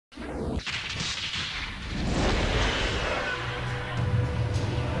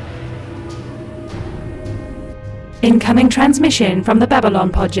Incoming transmission from the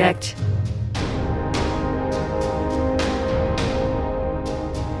Babylon Project.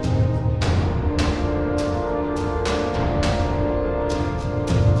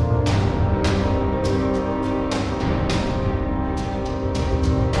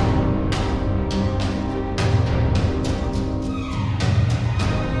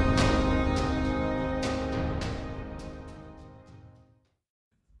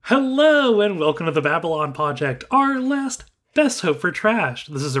 Hello and welcome to the Babylon Project, our last best hope for trash.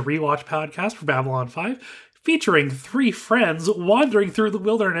 This is a rewatch podcast for Babylon 5, featuring three friends wandering through the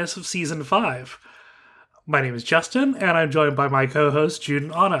wilderness of Season 5. My name is Justin, and I'm joined by my co-hosts Jude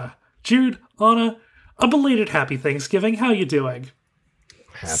and Anna. Jude, Anna, a belated Happy Thanksgiving. How you doing?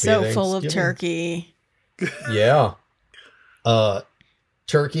 Happy so full of turkey. Yeah.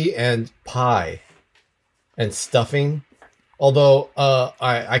 Turkey and pie and stuffing. Although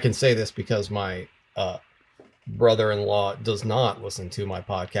I can say this because my brother-in-law does not listen to my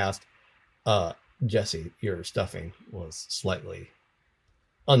podcast. Jesse, your stuffing was slightly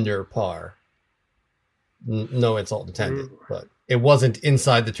under par. No insult intended, but it wasn't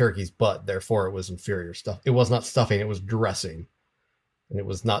inside the turkey's butt. Therefore, it was inferior stuff. It was not stuffing; it was dressing, and it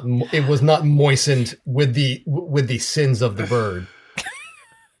was not moistened with the sins of the bird.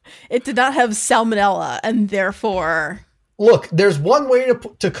 It did not have salmonella, and therefore. Look, there's one way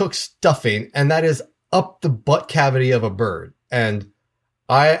to cook stuffing, and that is up the butt cavity of a bird. And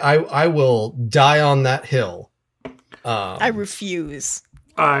I will die on that hill. I refuse.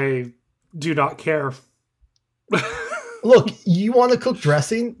 I do not care. Look, you want to cook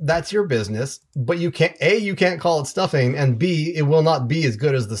dressing? That's your business. But you can't call it stuffing, and B, it will not be as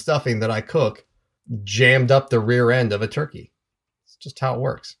good as the stuffing that I cook jammed up the rear end of a turkey. It's just how it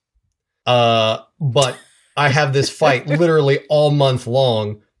works. But I have this fight literally all month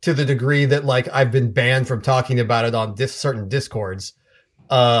long to the degree that like I've been banned from talking about it on certain Discords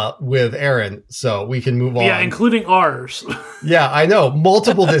with Aaron. So we can move on. Yeah, including ours. Yeah, I know.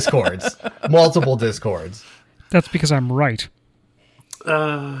 Multiple Discords. Multiple Discords. That's because I'm right.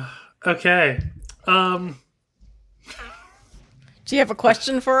 Okay. Do you have a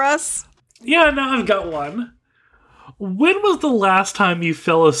question for us? Yeah, no, I've got one. When was the last time you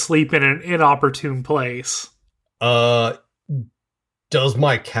fell asleep in an inopportune place? Does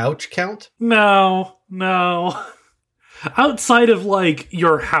my couch count? No. Outside of, like,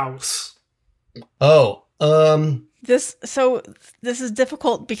 your house. Oh, This is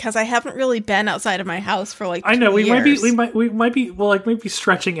difficult because I haven't really been outside of my house for like 2 I know we years. might be maybe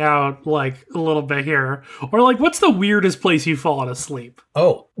stretching out like a little bit here. Or like what's the weirdest place you've fallen asleep?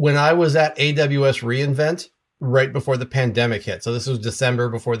 Oh, when I was at AWS reInvent right before the pandemic hit. So this was December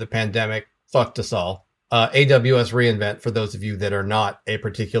before the pandemic fucked us all. AWS reInvent, for those of you that are not a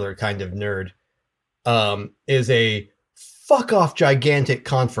particular kind of nerd, is a fuck off gigantic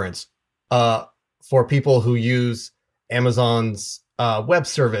conference for people who use Amazon's web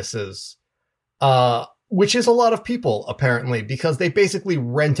services, which is a lot of people, apparently, because they basically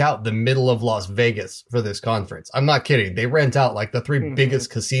rent out the middle of Las Vegas for this conference. I'm not kidding. They rent out like the three biggest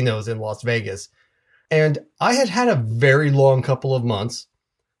casinos in Las Vegas. And I had a very long couple of months,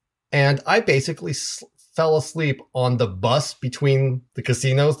 and I basically fell asleep on the bus between the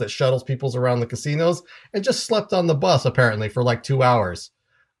casinos that shuttles people around the casinos, and just slept on the bus, apparently, for like 2 hours.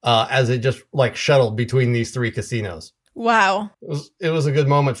 As it just like shuttled between these three casinos. Wow. It was a good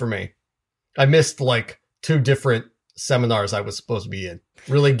moment for me. I missed like 2 different seminars I was supposed to be in.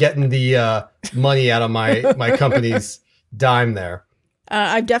 Really getting the money out of my company's dime there.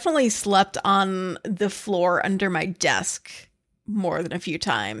 I've definitely slept on the floor under my desk more than a few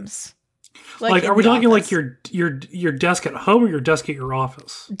times. Like are we talking office. Like your desk at home or your desk at your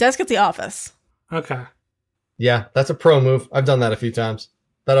office? Desk at the office. Okay. Yeah, that's a pro move. I've done that a few times.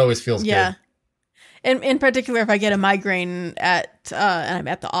 That always feels good. And in particular, if I get a migraine and I'm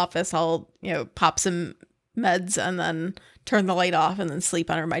at the office, I'll, pop some meds and then turn the light off and then sleep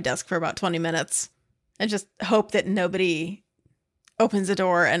under my desk for about 20 minutes and just hope that nobody opens the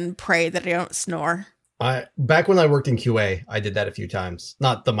door and pray that I don't snore. Back when I worked in QA, I did that a few times.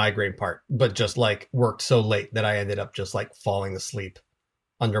 Not the migraine part, but just like worked so late that I ended up just like falling asleep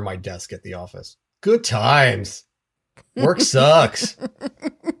under my desk at the office. Good times. Work sucks.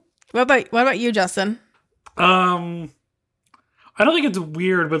 What about you, Justin? I don't think it's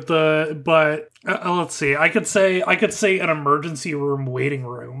weird, but let's see. I could say an emergency room waiting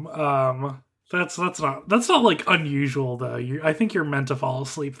room. That's not like unusual though. I think you're meant to fall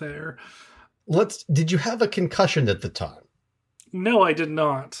asleep there. Did you have a concussion at the time? No, I did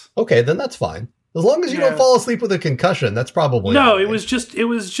not. Okay, then that's fine. As long as you don't fall asleep with a concussion, that's probably no. right. It was just a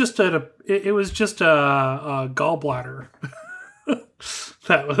gallbladder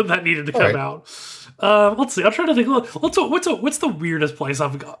that needed to come out. Let's see. I'm trying to think. What's the weirdest place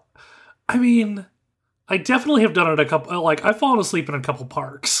I've got? I mean, I definitely have done it a couple. Like, I've fallen asleep in a couple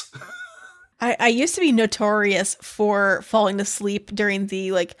parks. I used to be notorious for falling asleep during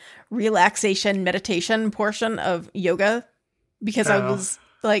the like relaxation meditation portion of yoga because I was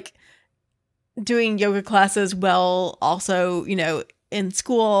like doing yoga classes while also, you know, in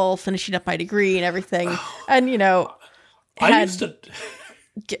school, finishing up my degree and everything. And, you know,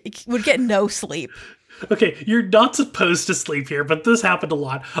 would get no sleep. Okay, you're not supposed to sleep here, but this happened a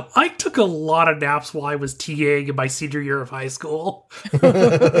lot. I took a lot of naps while I was TAing in my senior year of high school.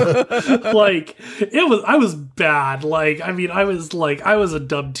 Like, I was bad. Like, I mean, I was a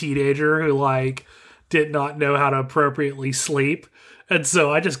dumb teenager who, like, did not know how to appropriately sleep. And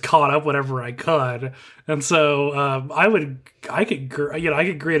so I just caught up whenever I could. And so I could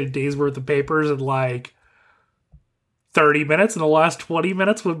grade a day's worth of papers in, like, 30 minutes, and the last 20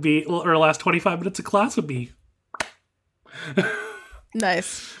 minutes would be, or last 25 minutes of class would be.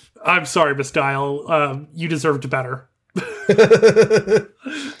 Nice. I'm sorry, Miss Dial. You deserved better.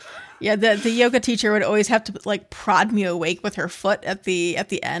 Yeah, the yoga teacher would always have to like prod me awake with her foot at the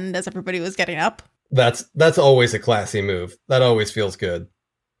end as everybody was getting up. That's always a classy move. That always feels good.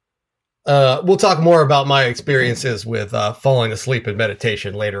 We'll talk more about my experiences with falling asleep in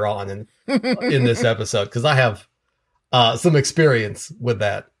meditation later on in this episode, because I have some experience with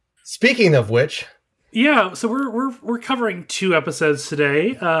that. Speaking of which, yeah, so we're covering 2 episodes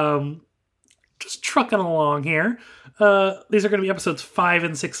today. Just trucking along here. These are going to be episodes 5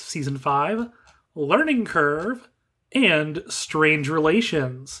 and 6 of season 5, Learning Curve, and Strange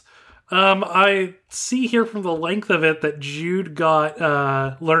Relations. I see here from the length of it that Jude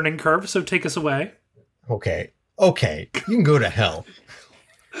got Learning Curve, so take us away. Okay, you can go to hell.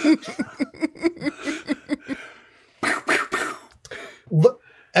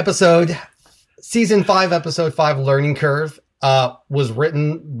 Season 5, episode 5, Learning Curve, was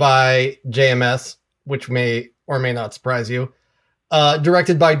written by JMS, which may or may not surprise you.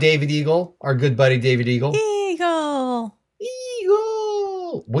 Directed by David Eagle, our good buddy David Eagle. Eagle!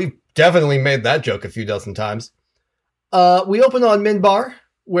 We've definitely made that joke a few dozen times. We open on Minbar,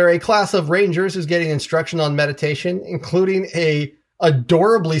 where a class of rangers is getting instruction on meditation, including a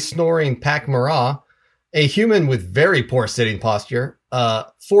adorably snoring Pak Mara, a human with very poor sitting posture,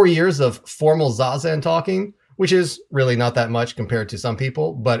 4 years of formal Zazen talking, which is really not that much compared to some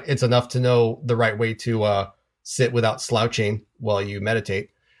people, but it's enough to know the right way to sit without slouching while you meditate.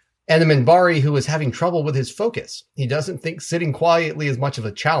 And a Minbari who is having trouble with his focus. He doesn't think sitting quietly is much of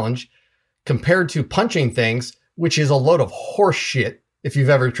a challenge compared to punching things, which is a load of horse shit if you've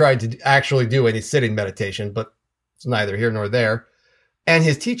ever tried to actually do any sitting meditation, but it's neither here nor there. And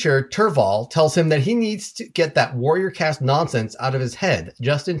his teacher, Turval, tells him that he needs to get that warrior caste nonsense out of his head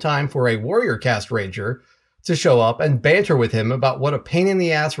just in time for a warrior caste ranger to show up and banter with him about what a pain in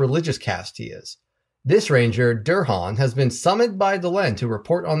the ass religious caste he is. This ranger, Durhan, has been summoned by Delenn to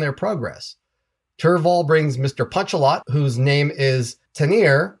report on their progress. Turval brings Mr. Punchalot, whose name is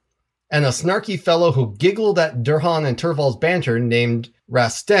Tanir, and a snarky fellow who giggled at Durhan and Turval's banter named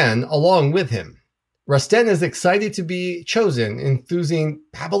Rasten along with him. Rasten is excited to be chosen, enthusing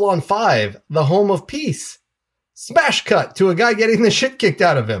Babylon 5, the home of peace. Smash cut to a guy getting the shit kicked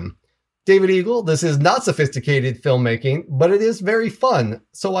out of him. David Eagle, this is not sophisticated filmmaking, but it is very fun,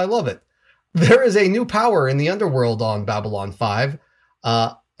 so I love it. There is a new power in the underworld on Babylon 5.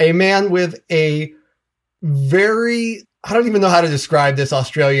 A man with a very, I don't even know how to describe this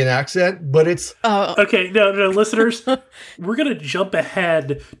Australian accent, but it's... Okay, no, listeners, we're going to jump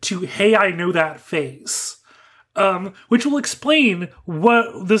ahead to Hey, I Know That Face, which will explain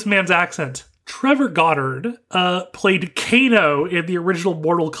what this man's accent. Trevor Goddard played Kano in the original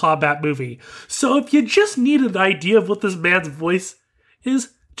Mortal Kombat movie. So if you just need an idea of what this man's voice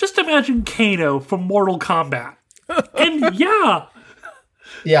is, just imagine Kano from Mortal Kombat. And yeah.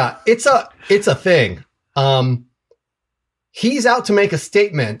 Yeah, it's a thing. He's out to make a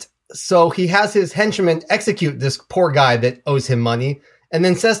statement, so he has his henchmen execute this poor guy that owes him money, and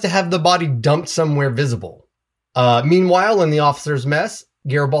then says to have the body dumped somewhere visible. Meanwhile, in the officer's mess,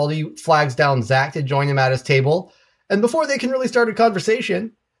 Garibaldi flags down Zack to join him at his table, and before they can really start a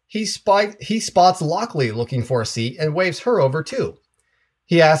conversation, he spots Lockley looking for a seat and waves her over too.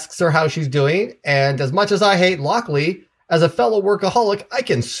 He asks her how she's doing, and as much as I hate Lockley, as a fellow workaholic, I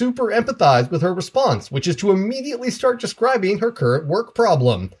can super empathize with her response, which is to immediately start describing her current work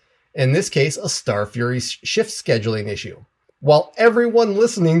problem. In this case, a Star Fury shift scheduling issue. While everyone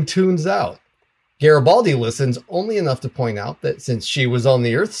listening tunes out. Garibaldi listens only enough to point out that since she was on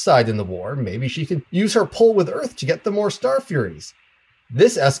the Earth side in the war, maybe she could use her pull with Earth to get the more Star Furies.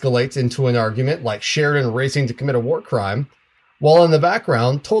 This escalates into an argument like Sheridan racing to commit a war crime, while in the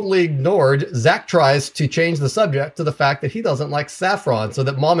background, totally ignored, Zack tries to change the subject to the fact that he doesn't like saffron so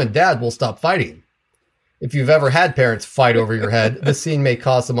that mom and dad will stop fighting. If you've ever had parents fight over your head, this scene may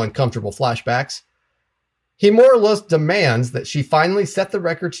cause some uncomfortable flashbacks. He more or less demands that she finally set the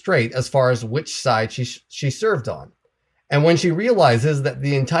record straight as far as which side she served on. And when she realizes that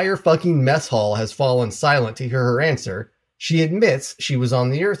the entire fucking mess hall has fallen silent to hear her answer, she admits she was on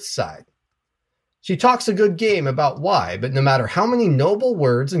the Earth's side. She talks a good game about why, but no matter how many noble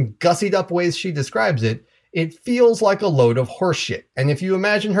words and gussied up ways she describes it, it feels like a load of horseshit. And if you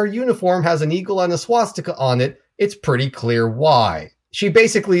imagine her uniform has an eagle and a swastika on it, it's pretty clear why. She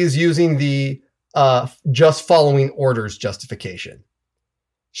basically is using the just following orders justification.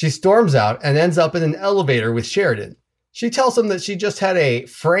 She storms out and ends up in an elevator with Sheridan. She tells him that she just had a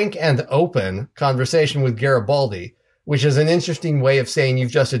frank and open conversation with Garibaldi, which is an interesting way of saying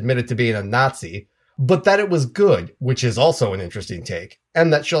you've just admitted to being a Nazi, but that it was good, which is also an interesting take,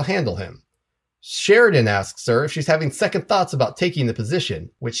 and that she'll handle him. Sheridan asks her if she's having second thoughts about taking the position,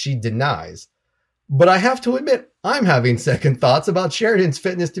 which she denies. But I have to admit, I'm having second thoughts about Sheridan's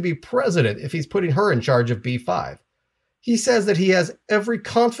fitness to be president if he's putting her in charge of B5. He says that he has every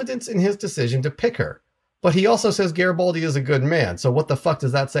confidence in his decision to pick her, but he also says Garibaldi is a good man, so what the fuck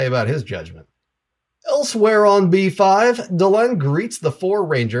does that say about his judgment? Elsewhere on B5, Delenn greets the 4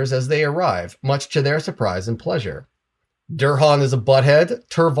 Rangers as they arrive, much to their surprise and pleasure. Durhan is a butthead,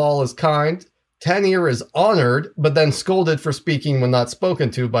 Turval is kind, Tanir is honored, but then scolded for speaking when not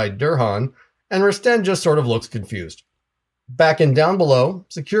spoken to by Durhan, and Resten just sort of looks confused. Back and down below,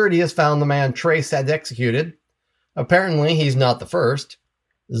 security has found the man Trace had executed. Apparently, he's not the first.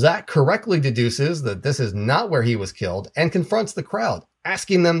 Zack correctly deduces that this is not where he was killed and confronts the crowd,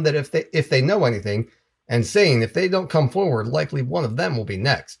 asking them that if they know anything, and saying if they don't come forward, likely one of them will be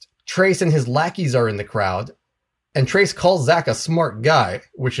next. Trace and his lackeys are in the crowd, and Trace calls Zack a smart guy,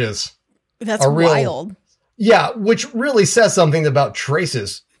 which is That's wild. Yeah, which really says something about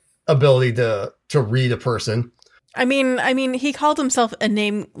Trace's ability to read a person. I mean, he called himself a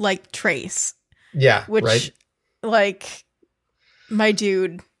name like Trace. Yeah, which, right? Like, my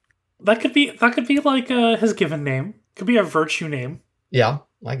dude. That could be like his given name. Could be a virtue name. Yeah,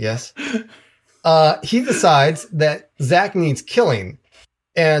 I guess. He decides that Zack needs killing.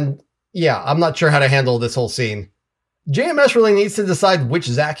 And yeah, I'm not sure how to handle this whole scene. JMS really needs to decide which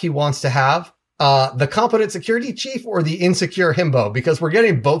Zack he wants to have. The competent security chief or the insecure himbo, because we're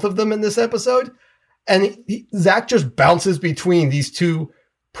getting both of them in this episode. And Zack just bounces between these two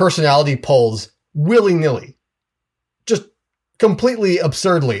personality poles willy-nilly. Just completely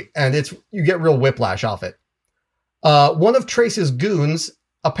absurdly. And you get real whiplash off it. One of Trace's goons,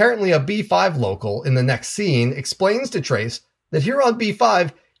 apparently a B5 local in the next scene, explains to Trace that here on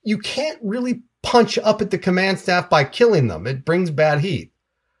B5, you can't really punch up at the command staff by killing them. It brings bad heat.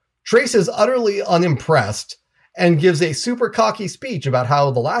 Trace is utterly unimpressed and gives a super cocky speech about how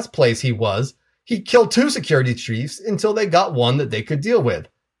the last place he killed 2 security chiefs until they got one that they could deal with.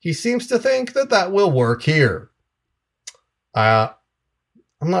 He seems to think that will work here. I'm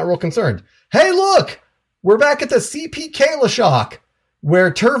not real concerned. Hey, look! We're back at the CPK Lashok,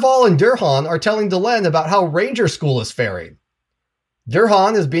 where Turval and Durhan are telling Delenn about how Ranger School is faring.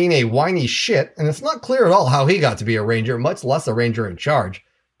 Durhan is being a whiny shit, and it's not clear at all how he got to be a ranger, much less a ranger in charge,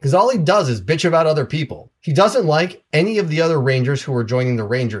 because all he does is bitch about other people. He doesn't like any of the other rangers who are joining the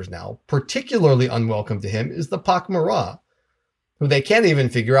Rangers now. Particularly unwelcome to him is the Pakmara, who they can't even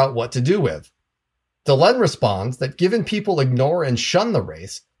figure out what to do with. Delenn responds that given people ignore and shun the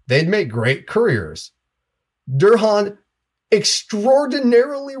race, they'd make great couriers. Durhan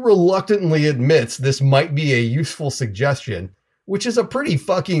extraordinarily reluctantly admits this might be a useful suggestion, which is a pretty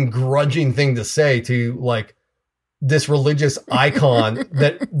fucking grudging thing to say to, like, this religious icon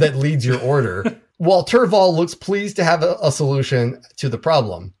that leads your order, while Turval looks pleased to have a solution to the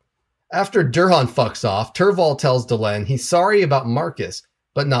problem. After Durhan fucks off, Turval tells Delenn he's sorry about Marcus,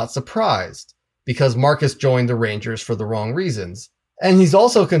 but not surprised, because Marcus joined the Rangers for the wrong reasons. And he's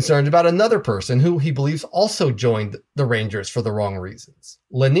also concerned about another person who he believes also joined the Rangers for the wrong reasons.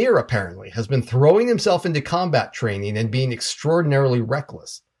 Lanier, apparently, has been throwing himself into combat training and being extraordinarily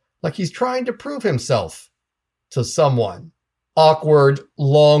reckless, like he's trying to prove himself to someone. Awkward,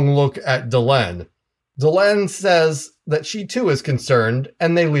 long look at Delenn. Delenn says that she too is concerned,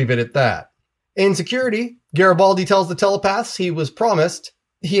 and they leave it at that. In security, Garibaldi tells the telepaths he was promised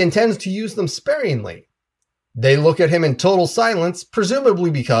he intends to use them sparingly. They look at him in total silence,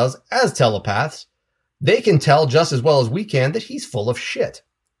 presumably because, as telepaths, They can tell just as well as we can that he's full of shit.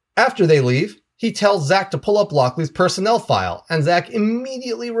 After they leave, he tells Zach to pull up Lockley's personnel file, and Zach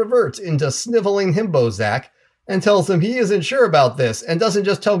immediately reverts into sniveling himbo Zach and tells him he isn't sure about this and doesn't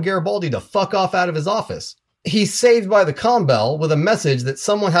just tell Garibaldi to fuck off out of his office. He's saved by the comm bell with a message that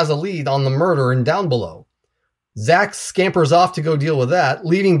someone has a lead on the murder in Down Below. Zach scampers off to go deal with that,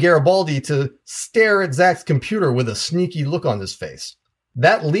 leaving Garibaldi to stare at Zach's computer with a sneaky look on his face.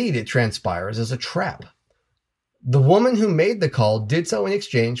 That lead, it transpires, is a trap. The woman who made the call did so in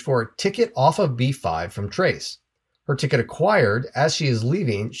exchange for a ticket off of B5 from Trace. Her ticket acquired, as she is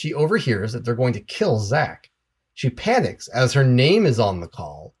leaving, she overhears that they're going to kill Zach. She panics as her name is on the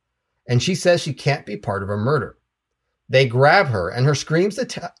call, and she says she can't be part of a murder. They grab her, and her screams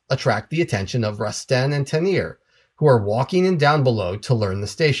attract the attention of Rasten and Tanir, who are walking in Down Below to learn the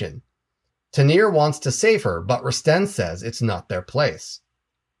station. Tanir wants to save her, but Rasten says it's not their place.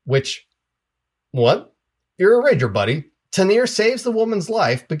 Which, what? You're a ranger, buddy. Tanir saves the woman's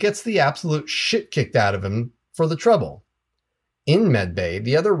life, but gets the absolute shit kicked out of him for the trouble. In Medbay,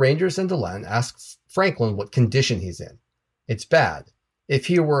 the other rangers and Delenn ask Franklin what condition he's in. It's bad. If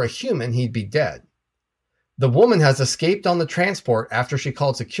he were a human, he'd be dead. The woman has escaped on the transport after she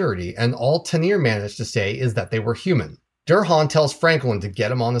called security, and all Tanir managed to say is that they were human. Durhan tells Franklin to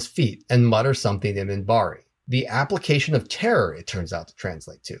get him on his feet and mutters something in Minbari. The application of terror, it turns out to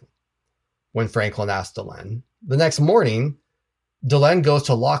translate to. When Franklin asks Delenn, the next morning, Delenn goes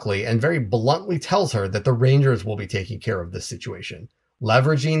to Lockley and very bluntly tells her that the Rangers will be taking care of this situation,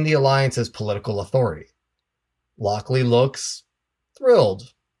 leveraging the Alliance's political authority. Lockley looks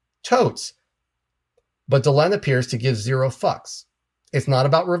thrilled. Totes. But Delenn appears to give zero fucks. It's not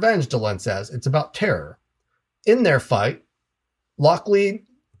about revenge, Delenn says. It's about terror. In their fight, Lockley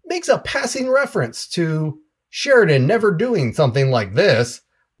makes a passing reference to Sheridan never doing something like this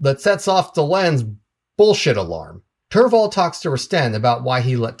that sets off Delenn's bullshit alarm. Turval talks to Rasten about why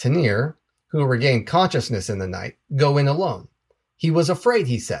he let Tanir, who regained consciousness in the night, go in alone. He was afraid,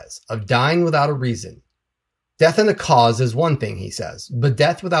 he says, of dying without a reason. Death in a cause is one thing, he says, but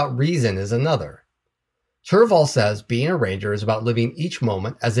death without reason is another. Turval says being a ranger is about living each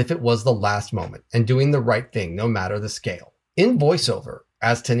moment as if it was the last moment and doing the right thing no matter the scale. In voiceover,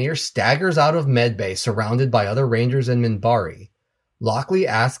 as Tanir staggers out of Medbay surrounded by other rangers in Minbari, Lockley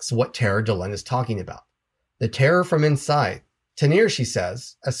asks what terror Delenn is talking about. The terror from inside. Tanir, she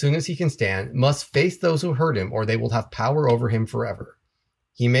says, as soon as he can stand, must face those who hurt him or they will have power over him forever.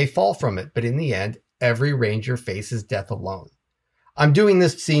 He may fall from it, but in the end, every ranger faces death alone. I'm doing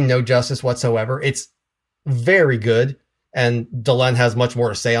this scene no justice whatsoever. It's very good, and Delenn has much more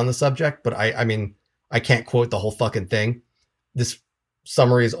to say on the subject, but I mean, I can't quote the whole fucking thing. This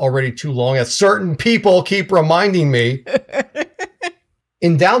summary is already too long, as certain people keep reminding me.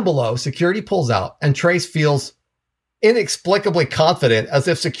 In Down Below, security pulls out, and Trace feels inexplicably confident, as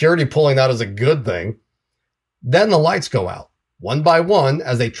if security pulling out is a good thing. Then the lights go out. One by one,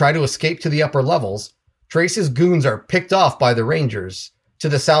 as they try to escape to the upper levels, Trace's goons are picked off by the Rangers to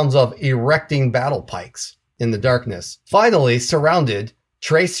the sounds of erecting battle pikes in the darkness. Finally, surrounded,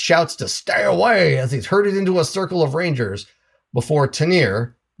 Trace shouts to stay away as he's herded into a circle of Rangers before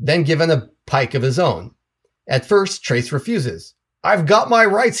Tanir, then given a pike of his own. At first, Trace refuses. I've got my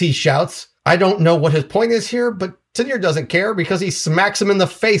rights, he shouts. I don't know what his point is here, but Tanir doesn't care because he smacks him in the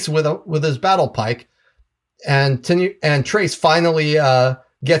face with his battle pike. And Trace finally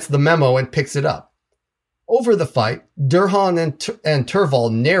gets the memo and picks it up. Over the fight, Durhan and Turval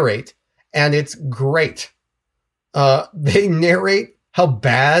narrate, and it's great. They narrate how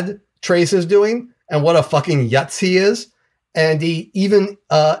bad Trace is doing and what a fucking yutz he is. And he even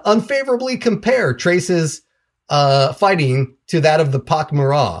unfavorably compare Trace's fighting to that of the Pak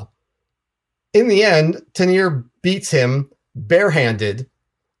Murrah. In the end, Tanir beats him barehanded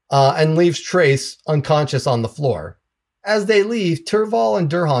and leaves Trace unconscious on the floor. As they leave, Turval and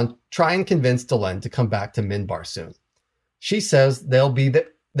Durhan try and convince Delenn to come back to Minbar soon. She says they'll be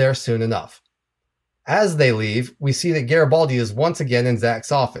there soon enough. As they leave, we see that Garibaldi is once again in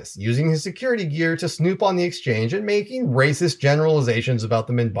Zach's office, using his security gear to snoop on the exchange and making racist generalizations about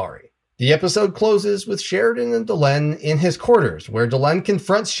the Minbari. The episode closes with Sheridan and Delenn in his quarters, where Delenn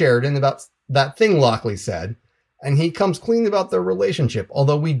confronts Sheridan about that thing Lockley said, and he comes clean about their relationship,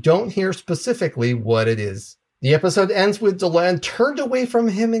 although we don't hear specifically what it is. The episode ends with Delenn turned away from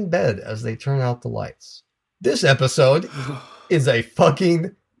him in bed as they turn out the lights. This episode is a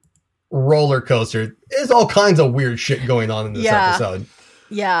fucking roller coaster. There's all kinds of weird shit going on in this episode.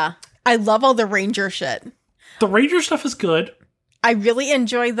 Yeah. I love all the Ranger shit. The Ranger stuff is good. I really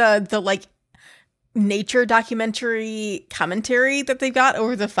enjoy the like nature documentary commentary that they've got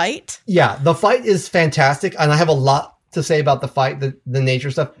over the fight. Yeah, the fight is fantastic, and I have a lot to say about the fight, the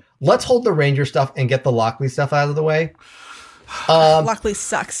nature stuff. Let's hold the Ranger stuff and get the Lockley stuff out of the way. Lockley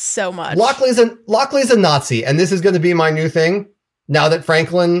sucks so much. Lockley's a Nazi, and this is going to be my new thing now that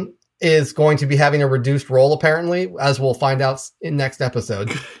Franklin is going to be having a reduced role, apparently, as we'll find out in next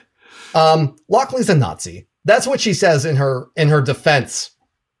episode. Lockley's a Nazi. That's what she says in her defense,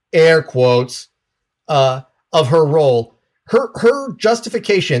 air quotes, of her role. Her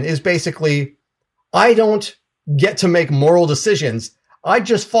justification is basically, I don't get to make moral decisions. I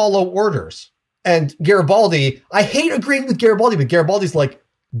just follow orders. And Garibaldi, I hate agreeing with Garibaldi, but Garibaldi's like,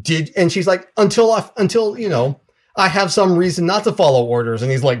 and she's like, until I have some reason not to follow orders.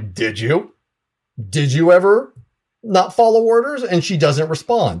 And he's like, did you ever not follow orders? And she doesn't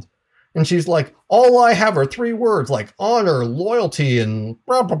respond. And she's like, all I have are 3 words, like honor, loyalty, and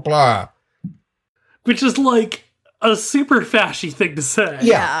blah, blah, blah. Which is like a super fashy thing to say.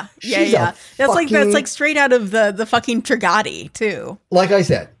 Yeah. That's like straight out of the fucking Trigati, too. Like I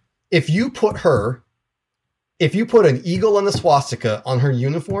said, if you put an eagle and a swastika on her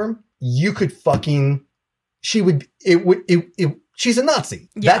uniform, you could she's a Nazi.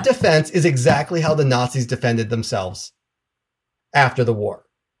 Yeah. That defense is exactly how the Nazis defended themselves after the war.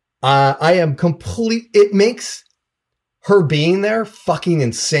 It makes her being there fucking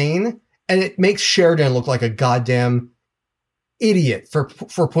insane, and it makes Sheridan look like a goddamn idiot for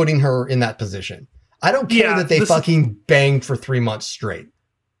putting her in that position. I don't care that they fucking banged for 3 months straight.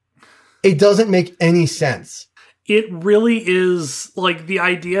 It doesn't make any sense. It really is like the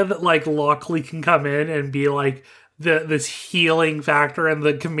idea that like Lockley can come in and be like this healing factor and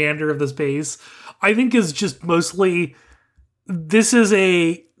the commander of this base, I think is just mostly this is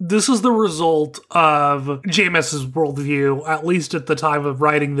the result of JMS's worldview, at least at the time of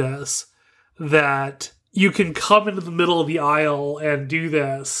writing this, that you can come into the middle of the aisle and do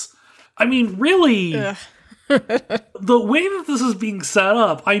this. I mean, really, the way that this is being set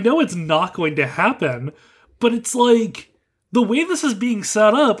up, I know it's not going to happen, but it's like the way this is being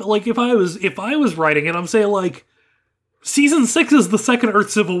set up, like if I was writing it, I'm saying like season 6 is the second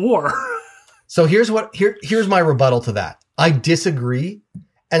Earth Civil War. So here's my rebuttal to that. I disagree.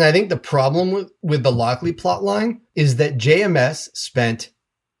 And I think the problem with the Lockley plotline is that JMS spent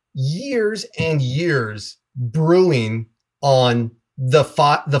years and years brewing on the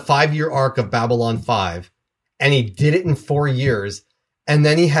 5-year arc of Babylon 5. And he did it in 4 years. And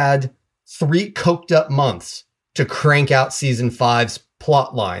then he had 3 coked up months to crank out season 5's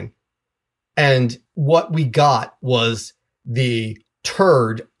plotline. And what we got was the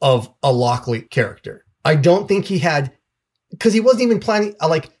turd of a Lockley character. I don't think he had, because he wasn't even planning,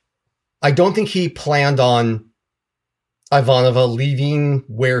 I don't think he planned on Ivanova leaving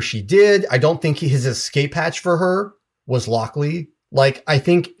where she did. I don't think his escape hatch for her was Lockley. Like, I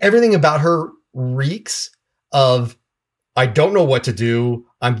think everything about her reeks of, I don't know what to do.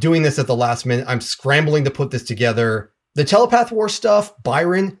 I'm doing this at the last minute. I'm scrambling to put this together. The Telepath War stuff,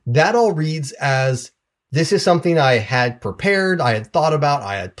 Byron, that all reads as, this is something I had prepared, I had thought about,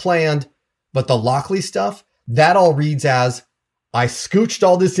 I had planned. But the Lockley stuff, that all reads as, I scooched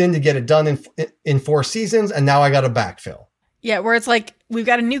all this in to get it done in 4 seasons, and now I got to backfill. Yeah, where it's like, we've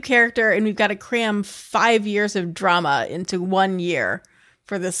got a new character, and we've got to cram 5 years of drama into 1 year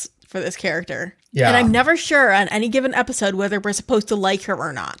for this character. Yeah. And I'm never sure on any given episode whether we're supposed to like her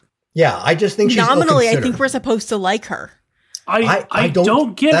or not. Yeah, I just think she's nominally, I think we're supposed to like her. I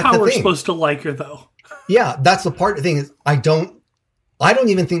don't get how we're supposed to like her, though. Yeah, that's the part. The thing is, I don't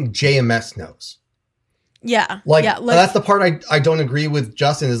even think JMS knows. Yeah. That's the part I don't agree with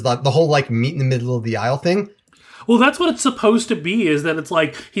Justin, is like the whole like meet in the middle of the aisle thing. Well, that's what it's supposed to be, is that it's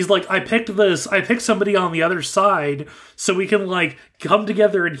like, he's like, I picked somebody on the other side so we can like come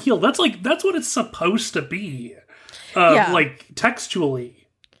together and heal. That's what it's supposed to be. Like textually.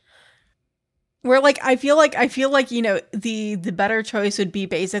 Where like, I feel like, the better choice would be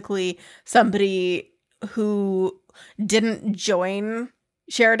basically somebody who didn't join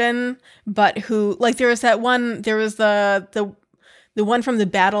Sheridan, but who, like, there was the one from the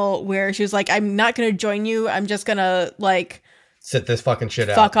battle where she was like, I'm not going to join you. I'm just going to like sit this fucking shit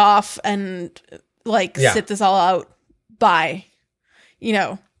out. Fuck off and like sit this all out. Bye.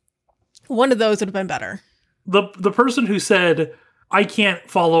 One of those would have been better. The person who said, I can't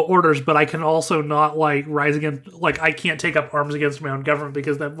follow orders, but I can also not like rise against, like I can't take up arms against my own government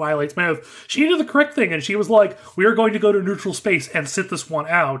because that violates my oath. She did the correct thing, and she was like, we are going to go to neutral space and sit this one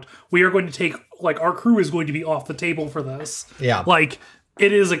out. We are going to take, like, our crew is going to be off the table for this. Yeah. Like,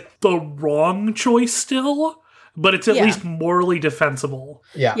 it is the wrong choice still, but it's at Yeah. least morally defensible.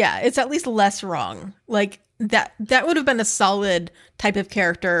 Yeah. Yeah, it's at least less wrong. Like that would have been a solid type of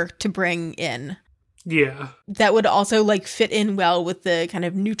character to bring in. Yeah. That would also like fit in well with the kind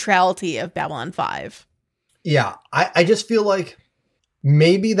of neutrality of Babylon 5. Yeah, I just feel like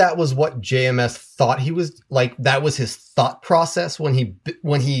maybe that was what JMS thought he was like. That was his thought process when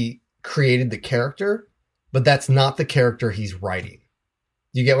he created the character, but that's not the character he's writing.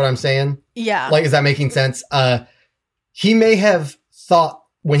 You get what I'm saying? Yeah. Like, is that making sense? He may have thought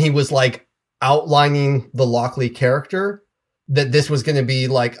when he was like outlining the Lockley character that this was going to be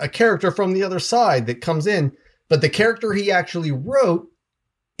like a character from the other side that comes in, but the character he actually wrote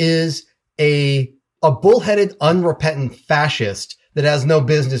is a bullheaded, unrepentant fascist that has no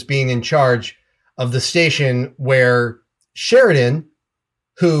business being in charge of the station where Sheridan,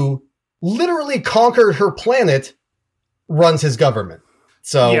 who literally conquered her planet, runs his government.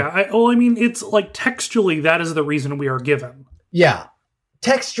 So Yeah, I mean, it's like textually, that is the reason we are given. yeah,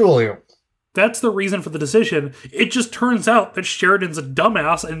 textually, That's the reason for the decision. It just turns out that Sheridan's a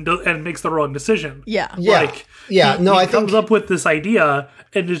dumbass and makes the wrong decision. Yeah. yeah, Like, yeah. he I comes think up with this idea,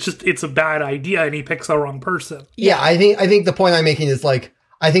 and it's a bad idea, and he picks the wrong person. yeah, I think the point I'm making is like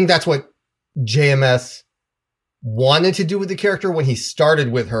I think that's what JMS wanted to do with the character when he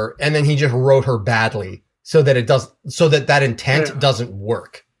started with her, and then he just wrote her badly so that that intent Yeah. doesn't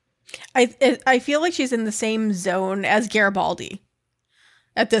work. I feel like she's in the same zone as Garibaldi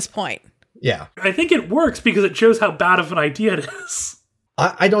at this point. Yeah. I think it works because it shows how bad of an idea it is.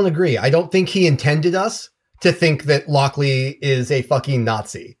 I don't agree. I don't think he intended us to think that Lockley is a fucking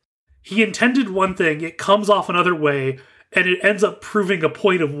Nazi. He intended one thing, it comes off another way, and it ends up proving a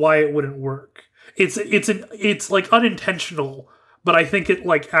point of why it wouldn't work. It's like unintentional, but I think it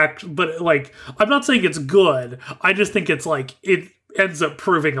like I'm not saying it's good. I just think it's like it ends up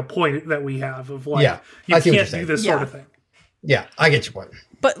proving a point that we have of like Yeah, you I see what you're can't do saying. this sort of thing. Yeah, I get your point.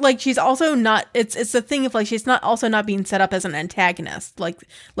 But like she's also not it's the thing of like she's not being set up as an antagonist. Like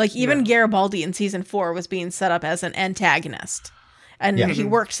even No. Garibaldi in season 4 was being set up as an antagonist. And Yeah. he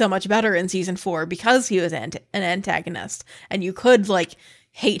worked so much better in season 4 because he was an antagonist. And you could like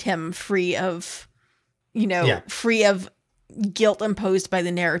hate him free of guilt imposed by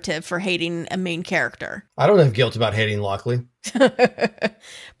the narrative for hating a main character. I don't have guilt about hating Lockley.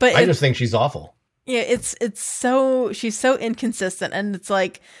 But I just think she's awful. yeah, she's so inconsistent, and it's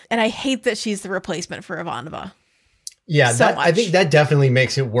like, and I hate that she's the replacement for Ivanova. Yeah, So I much. think that definitely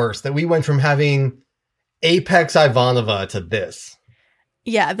makes it worse. That we went from having Apex Ivanova to this.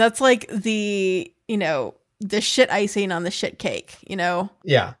 Yeah, that's like the shit icing on the shit cake,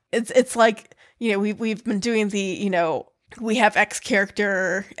 Yeah, It's like, we've been doing the, we have X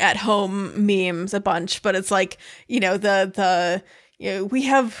character at home memes a bunch, but it's like, we have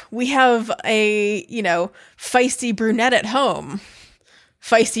a, feisty brunette at home.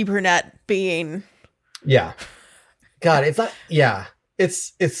 Feisty brunette being yeah. God, it's not. Yeah,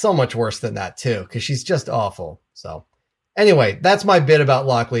 it's so much worse than that too, because she's just awful. So, anyway, that's my bit about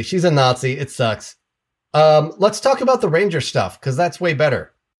Lockley. She's a Nazi. It sucks. Let's talk about the Ranger stuff because that's way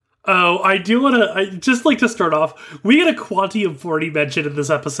better. Oh, I just like to start off. We get a Quantium 40 mention in this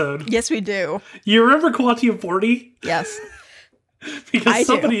episode. Yes, we do. You remember Quantium 40? Yes. Because I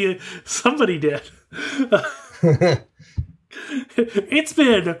do. somebody did. It's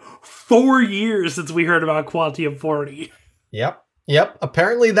been 4 years since we heard about Quantium 40. Yep.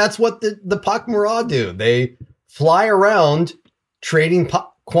 Apparently, that's what the Pakmara do. They fly around trading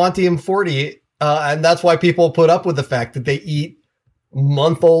Quantium 40, and that's why people put up with the fact that they eat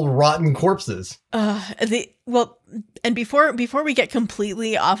month-old rotten corpses. And before we get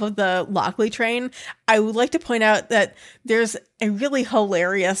completely off of the Lockley train, I would like to point out that there's a really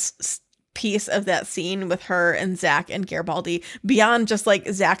hilarious piece of that scene with her and Zach and Garibaldi beyond just like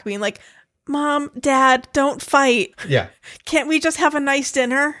Zach being like, "Mom, Dad, don't fight. Yeah. Can't we just have a nice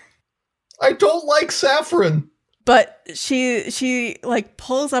dinner?" I don't like saffron. But she like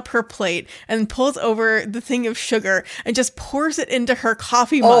pulls up her plate and pulls over the thing of sugar and just pours it into her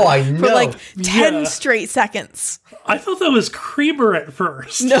coffee mug I for know. like 10 Yeah. straight seconds. I thought that was creamer at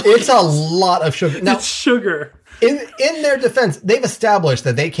first. No. It's a lot of sugar. Now, It's sugar. in their defense, they've established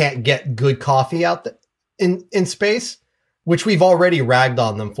that they can't get good coffee out in space, which we've already ragged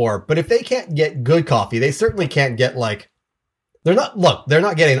on them for. But if they can't get good coffee, they certainly can't get they're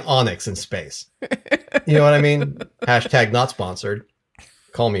not getting Onyx in space. You know what I mean? Hashtag not sponsored.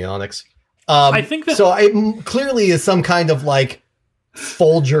 Call me Onyx. I think that- so. It clearly is some kind of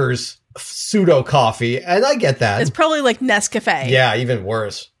Folgers pseudo coffee, and I get that. It's probably like Nescafe. Yeah, even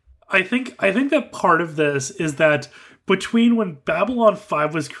worse. I think that part of this is that between when Babylon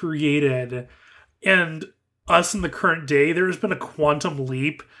 5 was created and us in the current day, there's been a quantum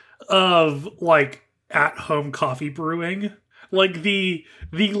leap of like at-home coffee brewing. Like the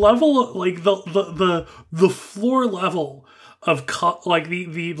level, like the floor level of like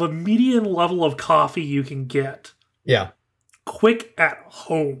the median level of coffee you can get. Yeah. Quick at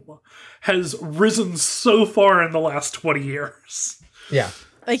home has risen so far in the last 20 years. Yeah.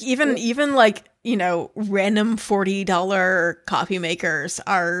 Like even like, you know, random $40 coffee makers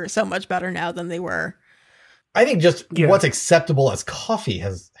are so much better now than they were. I think just what's acceptable as coffee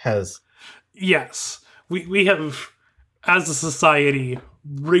has Yes. We have, as a society,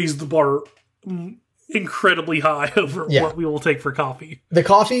 raised the bar incredibly high over what we will take for coffee. The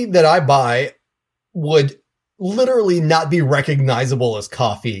coffee that I buy would literally not be recognizable as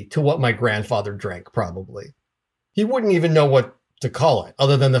coffee to what my grandfather drank, probably. He wouldn't even know what to call it,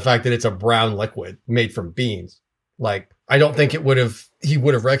 other than the fact that it's a brown liquid made from beans. Like, I don't think he would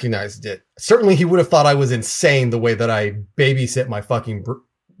have recognized it. Certainly he would have thought I was insane the way that I babysit my fucking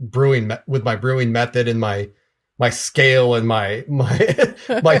brewing with my brewing method and my scale and my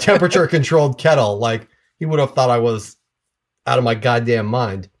my temperature controlled kettle. Like, he would have thought I was out of my goddamn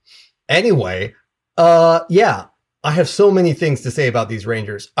mind. Anyway, I have so many things to say about these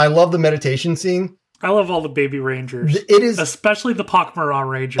Rangers. I love the meditation scene. I love all the baby Rangers. It is especially the Pakmara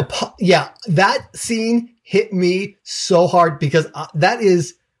Ranger. That scene hit me so hard because there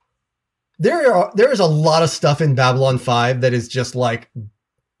is a lot of stuff in Babylon 5 that is just like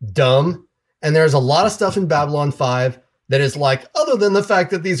dumb, and there's a lot of stuff in Babylon 5 that is like, other than the fact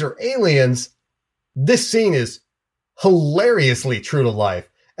that these are aliens, this scene is hilariously true to life,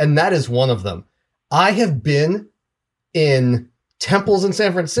 and that is one of them. I have been in temples in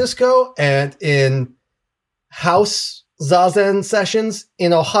San Francisco and in house Zazen sessions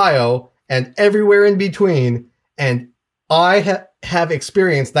in Ohio and everywhere in between, and I have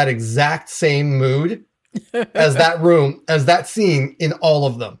experienced that exact same mood as that scene in all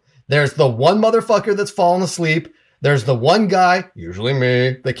of them. There's the one motherfucker that's fallen asleep. There's the one guy, usually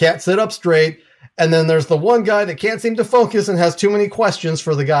me, that can't sit up straight. And then there's the one guy that can't seem to focus and has too many questions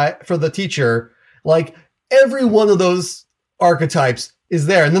for the teacher. Like, every one of those archetypes is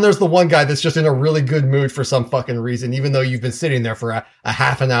there. And then there's the one guy that's just in a really good mood for some fucking reason, even though you've been sitting there for a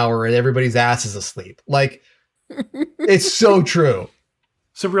half an hour and everybody's ass is asleep. Like, it's so true.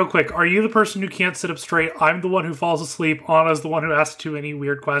 So real quick, are you the person who can't sit up straight? I'm the one who falls asleep. Anna's the one who asks too many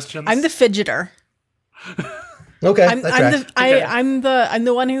weird questions. I'm the fidgeter. Okay. I'm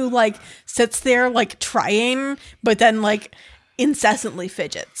the one who like sits there like trying, but then like incessantly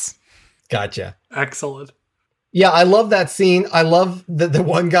fidgets. Gotcha. Excellent. Yeah, I love that scene. I love that the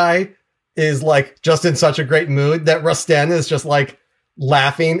one guy is like just in such a great mood that Rustan is just like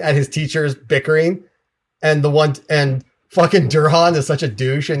laughing at his teachers bickering, and fucking Durhan is such a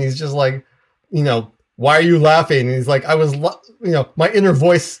douche, and he's just like, you know, why are you laughing? And he's like, my inner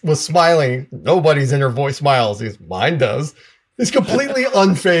voice was smiling. Nobody's inner voice smiles. Mine does. He's completely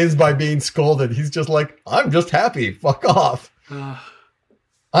unfazed by being scolded. He's just like, I'm just happy. Fuck off.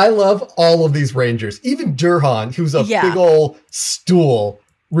 I love all of these Rangers. Even Durhan, who's a big old stool.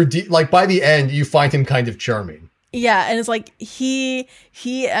 Like, by the end, you find him kind of charming. Yeah, and it's like he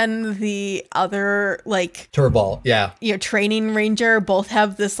and the other like Turval, training ranger both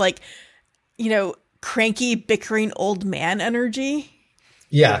have this like, you know, cranky bickering old man energy.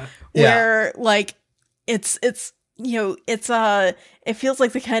 Yeah. Where like it's you know, it feels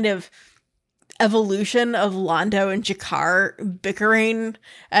like the kind of evolution of Londo and Jakar bickering,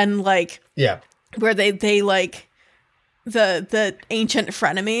 and like where they like the ancient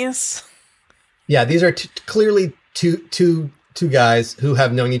frenemies. Yeah, these are clearly two guys who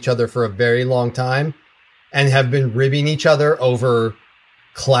have known each other for a very long time and have been ribbing each other over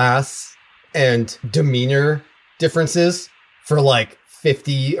class and demeanor differences for like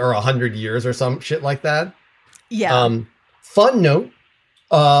 50 or 100 years or some shit like that. Yeah. Fun note,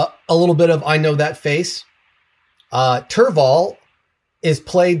 a little bit of I know that face. Turval is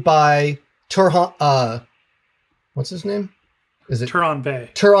played by Turhan. What's his name? Is it Turan Bay?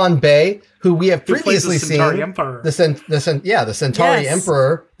 Turan Bay, who we have previously seen. The Centauri Emperor. The Centauri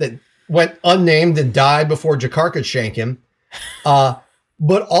Emperor that went unnamed and died before Jakar could shank him.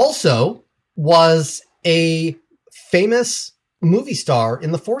 But also was a famous movie star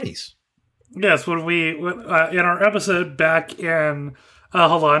in the 40s. Yes, when we in our episode back in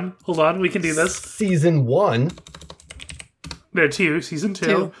hold on, we can do this. Season 1. No, season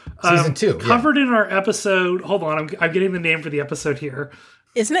 2. Season 2. Covered in our episode. Hold on, I'm getting the name for the episode here.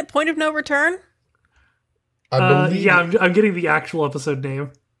 Isn't it Point of No Return? I believe. Yeah, I'm getting the actual episode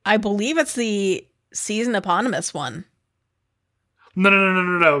name. I believe it's the season eponymous one.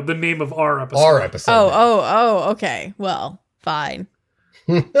 No. The name of our episode. Our episode. Okay. Well, fine.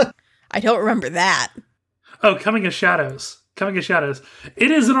 I don't remember that. Oh, Coming as Shadows.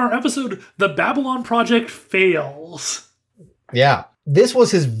 It is in our episode, The Babylon Project Fails. Yeah. This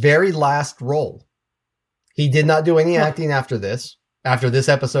was his very last role. He did not do any acting after this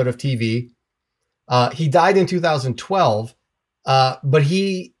episode of TV. He died in 2012, but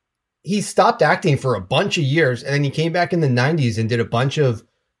he stopped acting for a bunch of years, and then he came back in the 90s and did a bunch of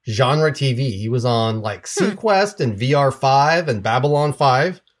genre TV. He was on like Sequest and VR5 and Babylon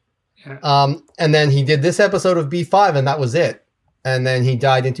 5. Yeah. And then he did this episode of B5, and that was it. And then he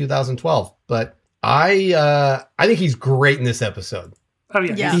died in 2012. But I think he's great in this episode. Oh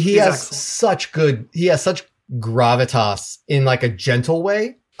yeah, Yeah. He has such gravitas in like a gentle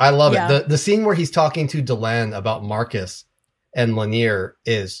way. I love it. The scene where he's talking to Delenn about Marcus and Lanier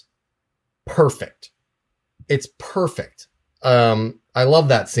is perfect. It's perfect. I love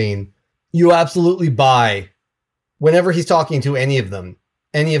that scene. You absolutely buy whenever he's talking to any of them,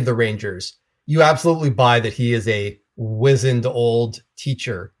 any of the Rangers, you absolutely buy that he is a wizened old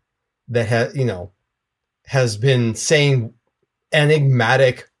teacher that has been saying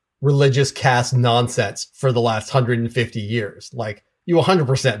enigmatic religious caste nonsense for the last 150 years. Like, you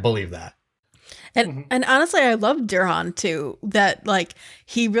 100% believe that. And honestly, I love Durhan too, that like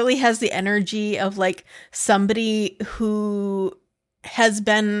he really has the energy of like somebody who has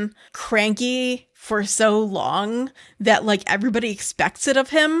been cranky for so long that like everybody expects it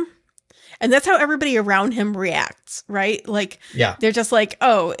of him. And that's how everybody around him reacts, right? Like, yeah, they're just like,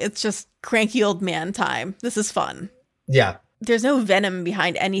 oh, it's just cranky old man time. This is fun. Yeah. There's no venom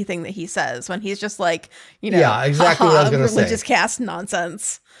behind anything that he says when he's just like, yeah, exactly what I was going to say. Religious caste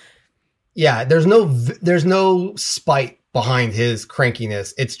nonsense. Yeah, there's no spite behind his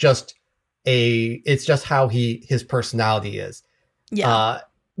crankiness. It's just how his personality is. Yeah.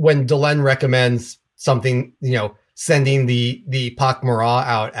 When Delenn recommends something, sending the Pak'ma'ra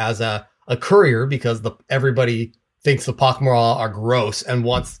out as a courier because everybody thinks the Pak'ma'ra are gross and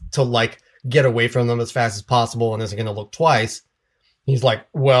wants to like get away from them as fast as possible and isn't going to look twice. He's like,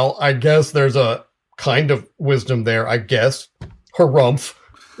 well, I guess there's a kind of wisdom there, I guess. Harumph.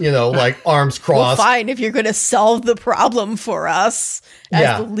 Like arms crossed. Well, fine, if you're going to solve the problem for us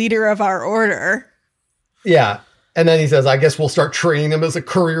as the leader of our order. Yeah. And then he says, I guess we'll start training him as a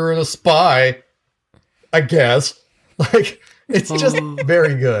courier and a spy. I guess. Like, it's just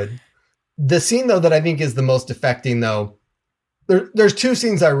very good. The scene, though, that I think is the most affecting, though, there's two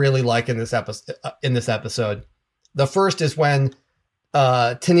scenes I really like in this episode. The first is when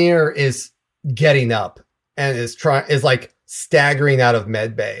Tanir is getting up and is like staggering out of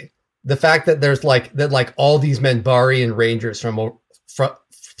medbay. The fact that there's like all these Minbari and Rangers from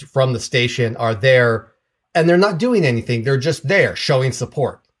the station are there, and they're not doing anything. They're just there showing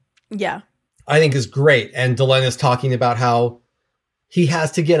support. Yeah, I think is great. And Delenn is talking about how he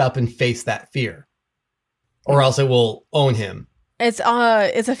has to get up and face that fear, or else it will own him. It's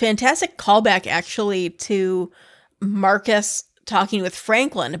a fantastic callback actually to Marcus talking with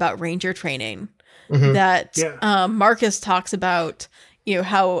Franklin about Ranger training. Mm-hmm. That Marcus talks about,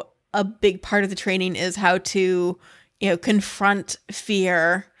 how a big part of the training is how to, confront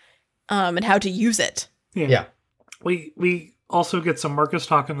fear, and how to use it. Yeah. We also get some Marcus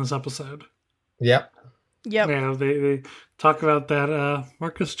talk in this episode. Yep. Yeah, they talk about that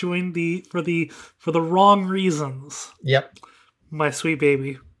Marcus joined for the wrong reasons. Yep. My sweet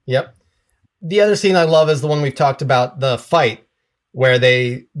baby. Yep. The other scene I love is the one we've talked about, the fight, where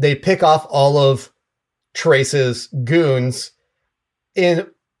they pick off all of Trace's goons in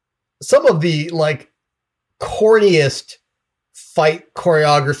some of the like corniest fight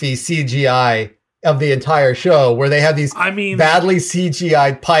choreography CGI of the entire show, where they have these badly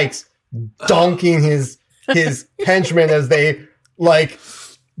CGI'd Pikes donking his henchmen as they like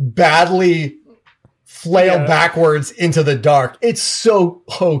badly flail backwards into the dark. It's so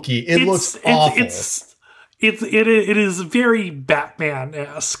hokey. It looks awful. It is very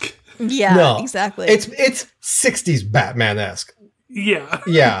Batman-esque. Yeah, no, exactly. It's 60s Batman-esque. Yeah.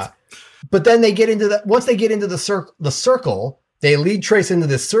 Yeah. But then they get into that. Once they get into the circle, they lead Trace into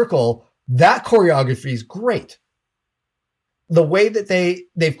this circle. That choreography is great. The way that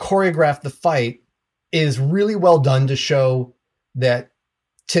they've choreographed the fight is really well done to show that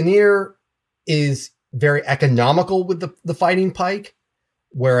Tanir is very economical with the fighting pike,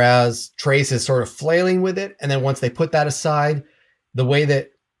 whereas Trace is sort of flailing with it. And then once they put that aside, the way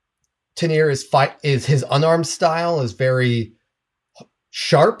that Tanir is his unarmed style is very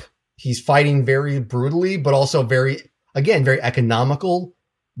sharp. He's fighting very brutally, but also very economical,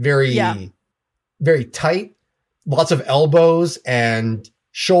 very tight. lots of elbows and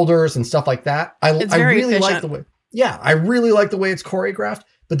shoulders and stuff like that. I really like the way. Yeah, I really like the way it's choreographed.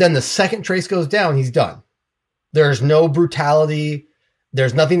 But then the second Trace goes down, he's done. There's no brutality.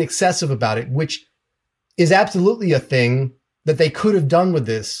 There's nothing excessive about it, which is absolutely a thing that they could have done with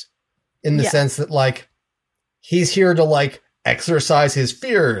this, in the sense that, like, he's here to, like, exercise his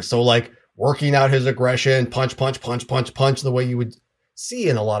fear. So, like, working out his aggression, punch, the way you would see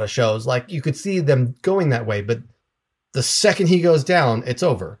in a lot of shows. Like, you could see them going that way, but the second he goes down, it's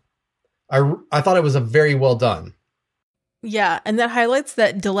over. I thought it was a very well done. Yeah, and that highlights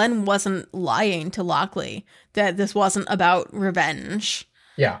that Delenn wasn't lying to Lockley, that this wasn't about revenge.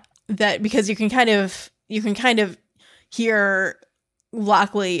 Yeah. That because you can kind of hear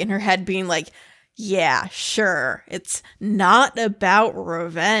Lockley in her head being like, yeah, sure, it's not about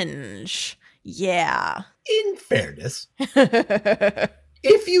revenge. Yeah. In fairness,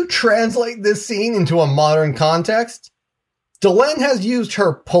 if you translate this scene into a modern context, Delenn has used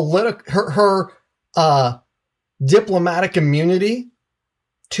her diplomatic immunity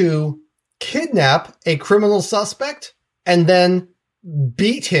to kidnap a criminal suspect and then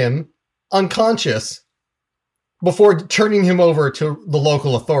beat him unconscious before turning him over to the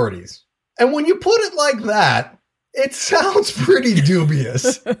local authorities. And when you put it like that, it sounds pretty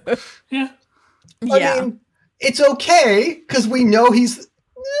dubious. Yeah. I mean, it's okay, because we know it's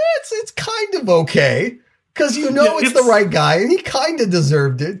kind of okay, because it's the right guy, and he kind of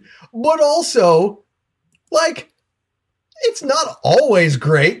deserved it. But also, like, it's not always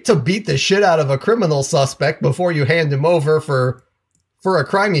great to beat the shit out of a criminal suspect before you hand him over for a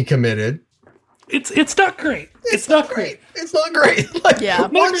crime he committed. It's not great. It's not great. It's not great. Like, yeah.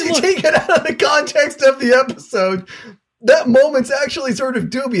 Once you take it out of the context of the episode, that moment's actually sort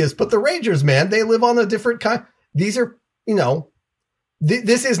of dubious. But the Rangers, man, they live on a different kind. These are,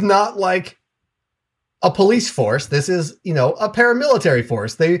 this is not like a police force. This is, a paramilitary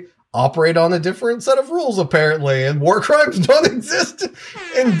force. They operate on a different set of rules, apparently, and war crimes don't exist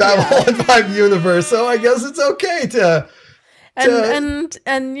in Babylon 5 universe. So I guess it's okay to. And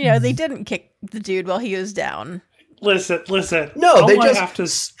they didn't kick the dude while he was down. Listen. No, they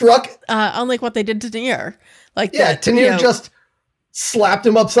just struck. Unlike what they did to Tennille. Tennille just slapped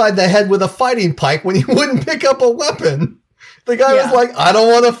him upside the head with a fighting pike when he wouldn't pick up a weapon. The guy was like, I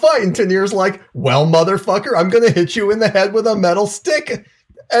don't want to fight. And Tennille's like, well, motherfucker, I'm going to hit you in the head with a metal stick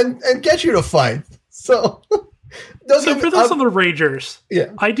and get you to fight. So, for those on the Rangers,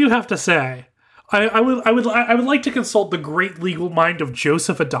 yeah. I do have to say, I would like to consult the great legal mind of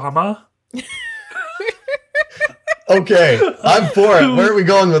Joseph Adama. Okay, I'm for it. Where are we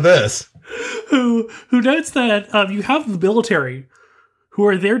going with this? Who notes that you have the military who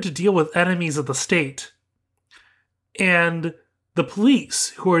are there to deal with enemies of the state, and the police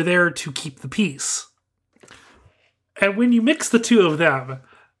who are there to keep the peace. And when you mix the two of them,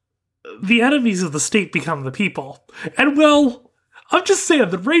 the enemies of the state become the people. And well, I'm just saying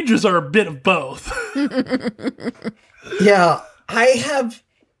the Rangers are a bit of both. Yeah,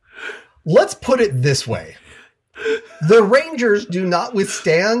 let's put it this way. The Rangers do not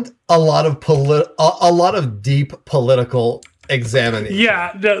withstand a lot of deep political examination.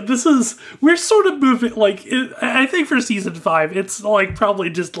 Yeah, no, we're sort of moving, I think for season 5, it's probably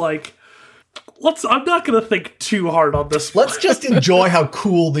just I'm not going to think too hard on this. Let's just enjoy how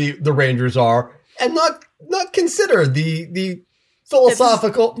cool the Rangers are and not consider the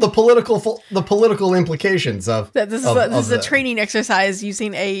philosophical, the political implications of that. This is a training exercise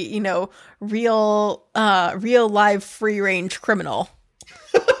using a real live free range criminal.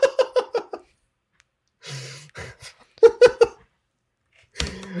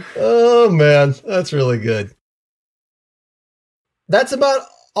 Oh man, that's really good. That's about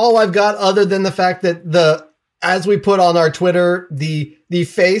all I've got, other than the fact that as we put on our Twitter, the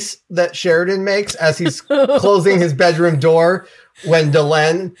face that Sheridan makes as he's closing his bedroom door when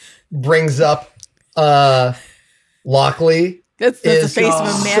Delenn brings up Lockley. That's the face of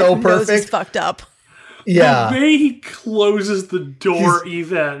a man so who knows perfect. he's fucked up. Yeah. The way he closes the door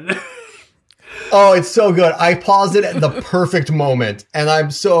even. Oh, it's so good. I paused it at the perfect moment, and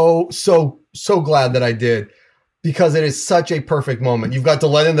I'm so glad that I did, because it is such a perfect moment. You've got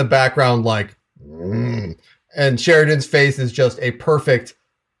Delenn in the background and Sheridan's face is just a perfect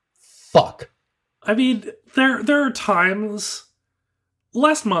fuck. I mean, there are times.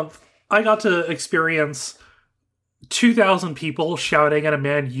 Last month, I got to experience 2,000 people shouting at a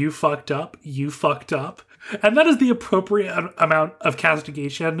man, "You fucked up, you fucked up." And that is the appropriate amount of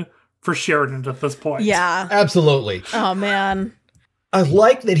castigation for Sheridan at this point. Yeah. Absolutely. Oh, man. I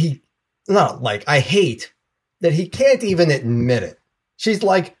hate that he can't even admit it. She's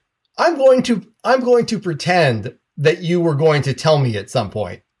like, I'm going to pretend that you were going to tell me at some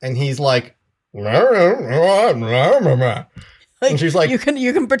point. And he's like, and she's like, you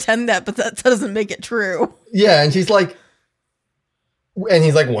can pretend that, but that doesn't make it true. yeah. And she's like, and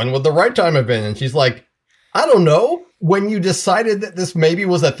he's like, when would the right time have been? And she's like, I don't know. When you decided that this maybe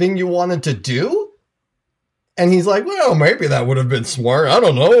was a thing you wanted to do? And he's like, well, maybe that would have been smart. I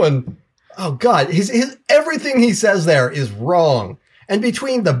don't know. And oh God, his everything he says there is wrong. And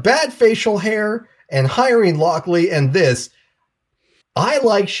between the bad facial hair and hiring Lockley and this, I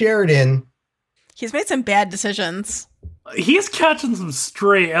like Sheridan. He's made some bad decisions. He's catching some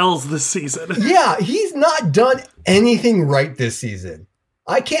stray L's this season. Yeah, he's not done anything right this season.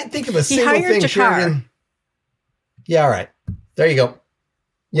 I can't think of a single thing Jakar. Sheridan. Yeah, all right. There you go.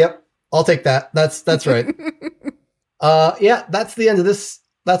 Yep, I'll take that. That's right. Yeah, that's the end of this.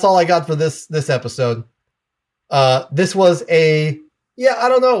 That's all I got for this episode. This was I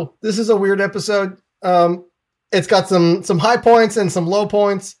don't know. This is a weird episode. It's got some high points and some low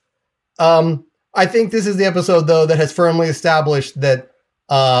points. I think this is the episode, though, that has firmly established that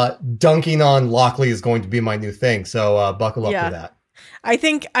dunking on Lockley is going to be my new thing. So buckle up for that. I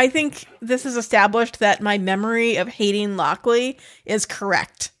think this has established that my memory of hating Lockley is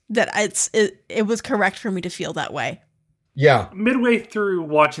correct. That it was correct for me to feel that way. Yeah. Midway through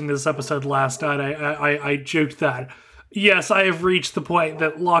watching this episode last night, I joked that, yes, I have reached the point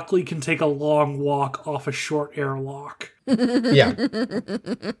that Lockley can take a long walk off a short airlock. Yeah.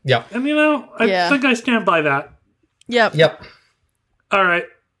 Yep. And, I think I stand by that. Yep. All right.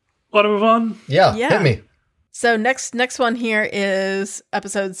 Want to move on? Yeah. Hit me. So next one here is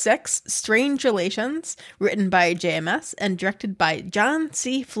episode 6, Strange Relations, written by JMS and directed by John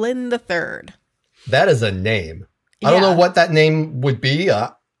C. Flynn III. That is a name. I don't know what that name would be.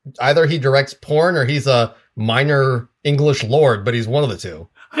 Either he directs porn or he's a minor English lord, but he's one of the two.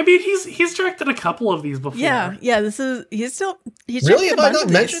 I mean, he's directed a couple of these before. Yeah. He's really? Have I not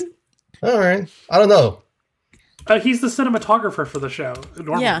mentioned? All right. I don't know. He's the cinematographer for the show,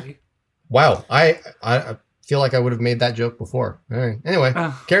 normally. Yeah. Wow. I feel like I would have made that joke before. All right. Anyway,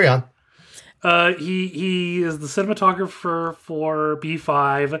 carry on. He is the cinematographer for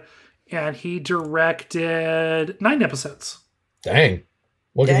B5, and he directed 9 episodes. Dang.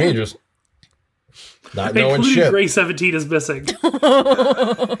 Look at me just not knowing shit. Gray 17 is missing.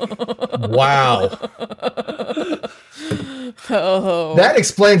 Wow. Oh. That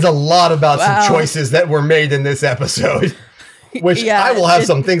explains a lot about some choices that were made in this episode, which I will have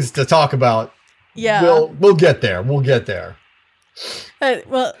some things to talk about. Yeah. We'll get there. We'll get there. He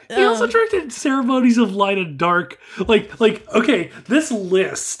also directed Ceremonies of Light and Dark. Okay, this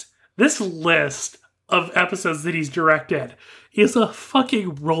list of episodes that he's directed is a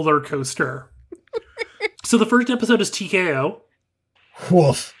fucking roller coaster. So the first episode is TKO.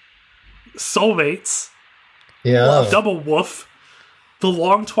 Woof. Soulmates. Yeah. Double Woof. The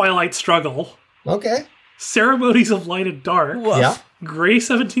Long Twilight Struggle. Okay. Ceremonies of Light and Dark. Woof. Yeah. Gray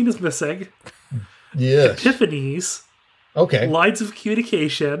 17 is missing. Yeah. Epiphanies. Okay. Lines of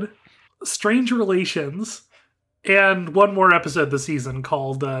Communication. Strange Relations. And one more episode this season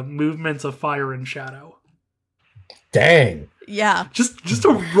called Movements of Fire and Shadow. Dang. Yeah. Just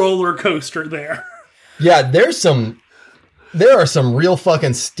a roller coaster there. Yeah, there are some real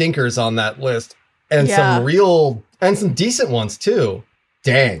fucking stinkers on that list. And some decent ones too.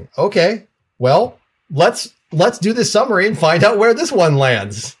 Dang. Okay. Well, let's do this summary and find out where this one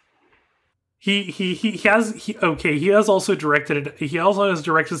lands. He has also directed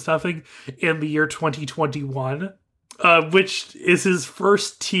stuffing in the year 2021, which is his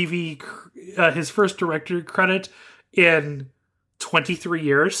first his first director credit in 23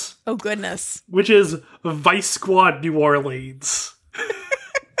 years. Oh goodness. Which is Vice Squad New Orleans.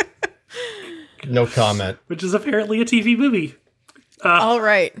 No comment. Which is apparently a TV movie. All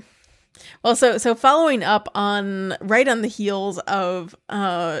right. Well, so following up on the heels of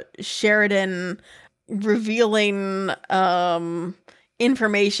Sheridan revealing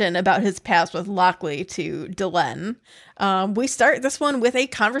information about his past with Lockley to Delenn, we start this one with a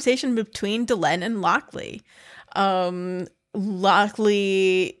conversation between Delenn and Lockley. Delenn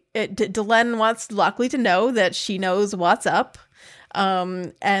wants Lockley to know that she knows what's up.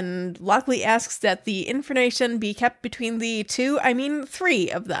 And Lockley asks that the information be kept between the 3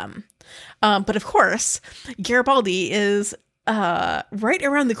 of them. But of course, Garibaldi is right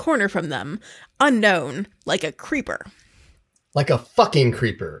around the corner from them, unknown, like a creeper. Like a fucking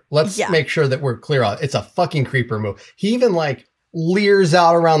creeper. Let's make sure that we're clear on it. It's a fucking creeper move. He even leers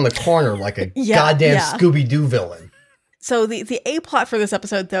out around the corner like a goddamn Scooby-Doo villain. So the A plot for this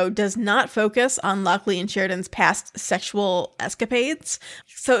episode, though, does not focus on Lockley and Sheridan's past sexual escapades.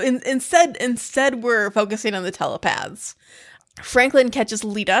 So instead, we're focusing on the telepaths. Franklin catches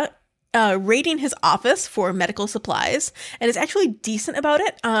Lita raiding his office for medical supplies, and is actually decent about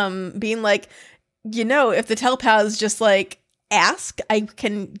it, being like, if the telepaths just ask, I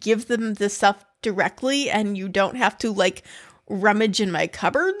can give them this stuff directly, and you don't have to rummage in my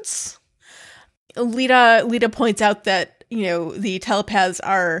cupboards. Lita points out that, the telepaths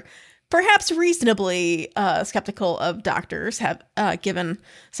are perhaps reasonably skeptical of doctors, have given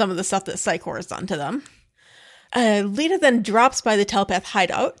some of the stuff that Psychor has done to them. Lita then drops by the telepath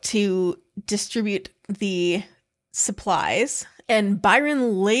hideout to distribute the supplies, and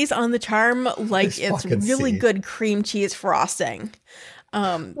Byron lays on the charm like it's really good cream cheese frosting.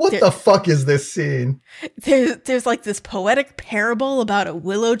 What the fuck is this scene? There's this poetic parable about a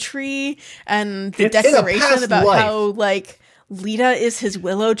willow tree, and the declaration about how Lita is his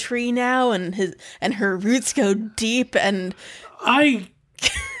willow tree now, and her roots go deep. And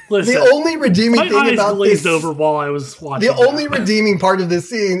listen, the only redeeming thing about glazed over while I was watching. The only redeeming part of this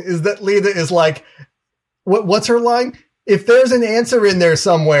scene is that Lita is like, what's her line? If there's an answer in there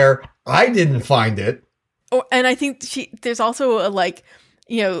somewhere, I didn't find it. Oh, and I think there's also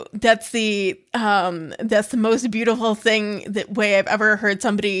that's the most beautiful way I've ever heard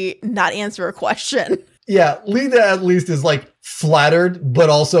somebody not answer a question. Yeah, Lita at least is flattered, but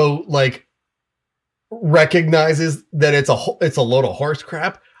also recognizes that it's a load of horse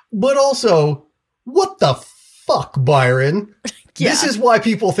crap. But also, what the fuck, Byron? Yeah. This is why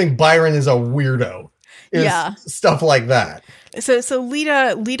people think Byron is a weirdo. Stuff like that. So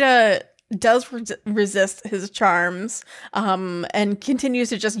Lita does resist his charms, and continues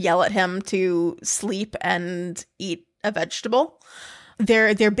to just yell at him to sleep and eat a vegetable.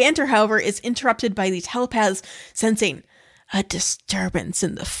 Their banter, however, is interrupted by the telepaths sensing a disturbance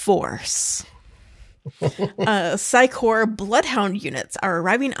in the force. Psychor Bloodhound units are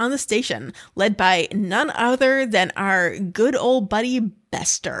arriving on the station, led by none other than our good old buddy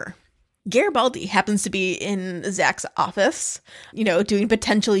Bester. Garibaldi happens to be in Zach's office, doing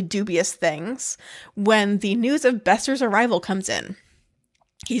potentially dubious things, when the news of Bester's arrival comes in.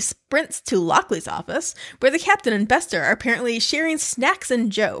 He sprints to Lockley's office, where the captain and Bester are apparently sharing snacks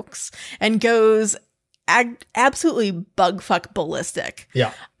and jokes, and goes absolutely bugfuck ballistic.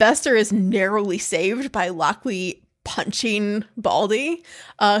 Yeah. Bester is narrowly saved by Lockley punching Baldy,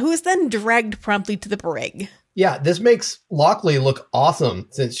 who is then dragged promptly to the brig. Yeah, this makes Lockley look awesome,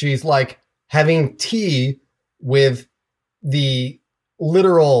 since she's having tea with the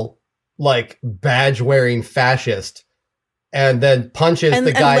literal badge-wearing fascist, and then punches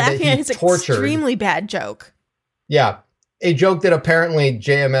the guy that he tortured. Extremely bad joke. Yeah, a joke that apparently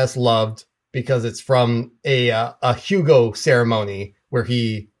JMS loved because it's from a Hugo ceremony where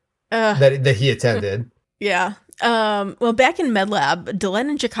that he attended. Yeah. Well, back in MedLab, Delenn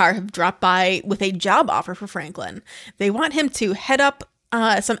and G'Kar have dropped by with a job offer for Franklin. They want him to head up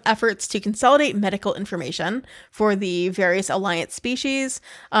some efforts to consolidate medical information for the various Alliance species,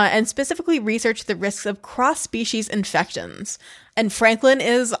 and specifically research the risks of cross-species infections. And Franklin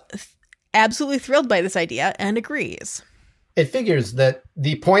is absolutely thrilled by this idea and agrees. It figures that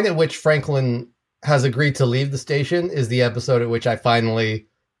the point at which Franklin has agreed to leave the station is the episode at which I finally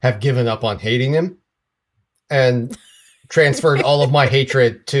have given up on hating him and transferred all of my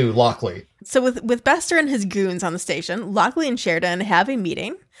hatred to Lockley. So with Bester and his goons on the station, Lockley and Sheridan have a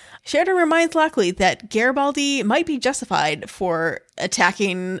meeting. Sheridan reminds Lockley that Garibaldi might be justified for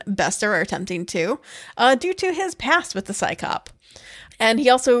attacking Bester, or attempting to, due to his past with the Psychop. And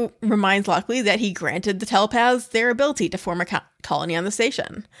he also reminds Lockley that he granted the telepaths their ability to form a colony on the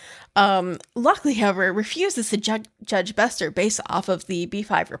station. Lockley, however, refuses to judge Bester based off of the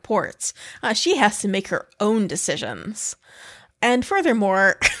B5 reports. She has to make her own decisions. And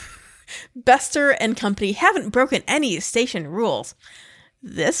furthermore, Bester and company haven't broken any station rules.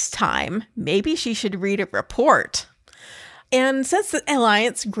 This time, maybe she should read a report. And since the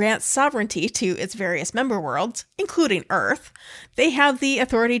Alliance grants sovereignty to its various member worlds, including Earth, they have the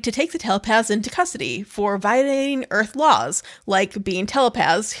authority to take the telepaths into custody for violating Earth laws, like being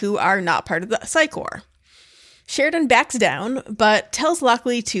telepaths who are not part of the Psychor. Sheridan backs down, but tells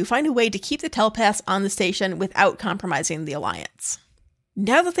Lockley to find a way to keep the telepaths on the station without compromising the Alliance.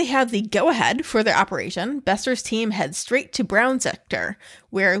 Now that they have the go-ahead for their operation, Bester's team heads straight to Brown Sector,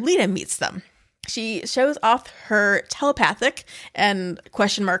 where Lita meets them. She shows off her telepathic and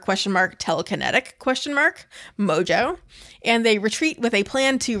telekinetic mojo, and they retreat with a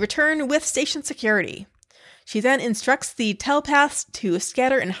plan to return with station security. She then instructs the telepaths to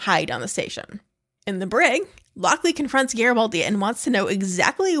scatter and hide on the station. In the brig, Lockley confronts Garibaldi and wants to know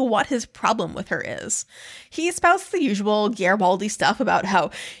exactly what his problem with her is. He spouts the usual Garibaldi stuff about how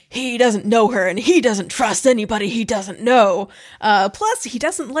he doesn't know her and he doesn't trust anybody he doesn't know. Plus, he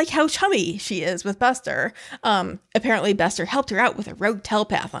doesn't like how chummy she is with Bester. Apparently, Bester helped her out with a rogue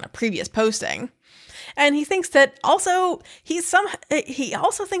telepath on a previous posting. And he thinks that he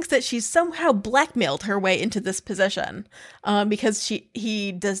also thinks that she's somehow blackmailed her way into this position, because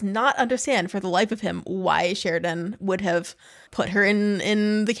he does not understand for the life of him why Sheridan would have put her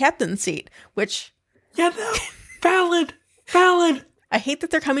in the captain's seat, which... Yeah, no, valid. I hate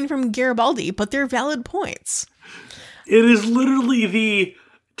that they're coming from Garibaldi, but they're valid points. It is literally the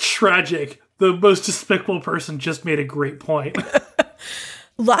tragic, the most despicable person just made a great point.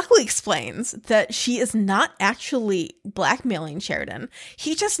 Lockley explains that she is not actually blackmailing Sheridan.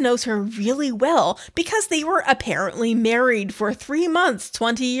 He just knows her really well because they were apparently married for 3 months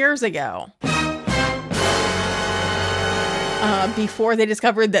 20 years ago. Before they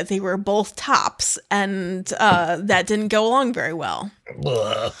discovered that they were both tops, and that didn't go along very well.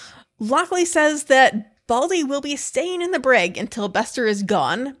 Ugh. Lockley says that Baldy will be staying in the brig until Bester is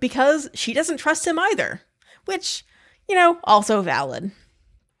gone because she doesn't trust him either. Which, also valid.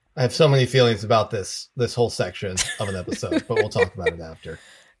 I have so many feelings about this whole section of an episode, but we'll talk about it after.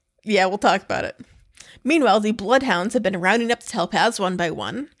 Yeah, we'll talk about it. Meanwhile, the Bloodhounds have been rounding up the telepaths one by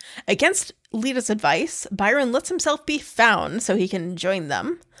one. Against Lita's advice, Byron lets himself be found so he can join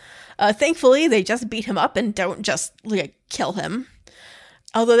them. Thankfully, they just beat him up and don't just kill him.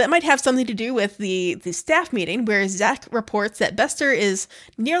 Although that might have something to do with the staff meeting where Zach reports that Bester is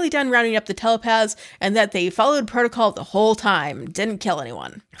nearly done rounding up the telepaths and that they followed protocol the whole time, didn't kill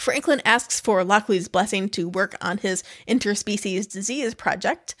anyone. Franklin asks for Lockley's blessing to work on his interspecies disease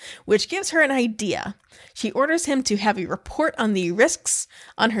project, which gives her an idea. She orders him to have a report on the risks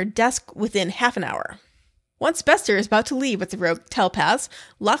on her desk within half an hour. Once Bester is about to leave with the rogue telepaths,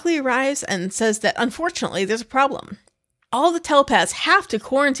 Lockley arrives and says that unfortunately there's a problem. All the telepaths have to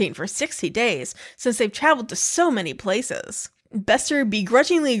quarantine for 60 days since they've traveled to so many places. Bester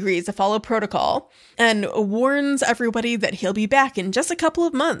begrudgingly agrees to follow protocol and warns everybody that he'll be back in just a couple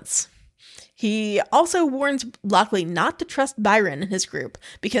of months. He also warns Lockley not to trust Byron and his group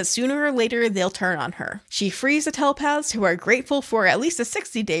because sooner or later they'll turn on her. She frees the telepaths who are grateful for at least a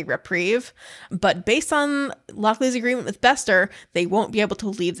 60-day reprieve, but based on Lockley's agreement with Bester, they won't be able to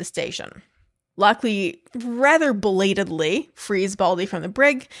leave the station. Lockley rather belatedly frees Baldy from the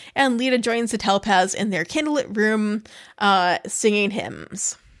brig, and Lita joins the telepaths in their candlelit room, singing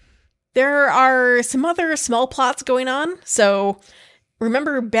hymns. There are some other small plots going on, so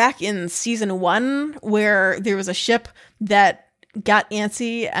remember back in season 1 where there was a ship that got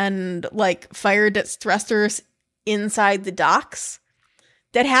antsy and fired its thrusters inside the docks?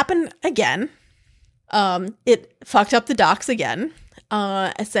 That happened again. It fucked up the docks again.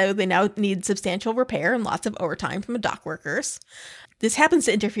 So they now need substantial repair and lots of overtime from the dock workers. This happens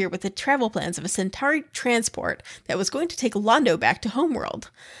to interfere with the travel plans of a Centauri transport that was going to take Londo back to Homeworld,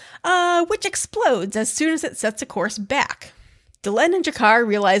 which explodes as soon as it sets a course back. Delenn and G'Kar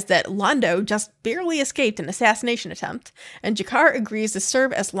realize that Londo just barely escaped an assassination attempt, and G'Kar agrees to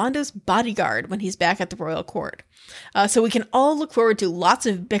serve as Londo's bodyguard when he's back at the royal court. So we can all look forward to lots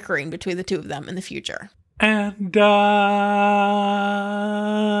of bickering between the two of them in the future. And I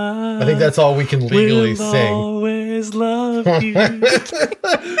think that's all we can legally sing. Always love you.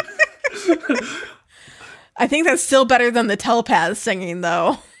 I think that's still better than the telepath singing,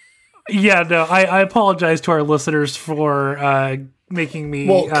 though. Yeah, no, I apologize to our listeners for making me...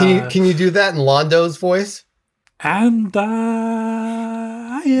 Well, can you do that in Londo's voice? And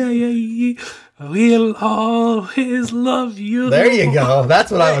we'll always love you. There you go.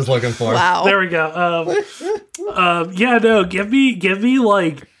 That's what I was looking for. Wow. There we go. Yeah, no, give me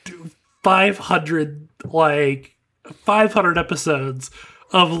 500 episodes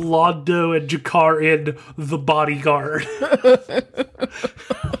of Londo and G'Kar in The Bodyguard.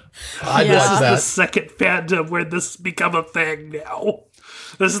 I'd This watch is that. the second fandom where this has become a thing now.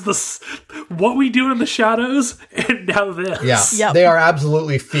 This is what we do in the shadows, and now this. Yeah, Yep. They are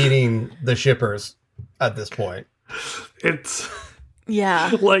absolutely feeding the shippers at this point. It's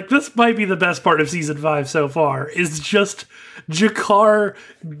Yeah. this might be the best part of season 5 so far, is just G'Kar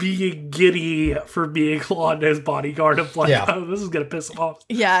being giddy for being Londo's bodyguard of oh, this is going to piss him off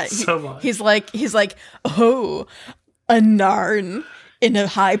Yeah. so much. He's like, oh, a Narn in a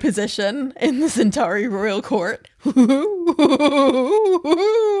high position in the Centauri royal court.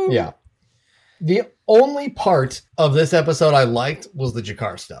 Yeah. The only part of this episode I liked was the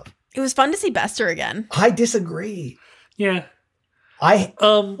G'Kar stuff. It was fun to see Bester again. I disagree. Yeah. I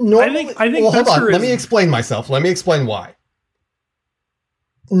I think well, hold Bester on. Let is- me explain myself. Let me explain why.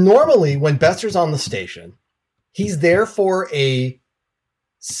 Normally, when Bester's on the station, he's there for a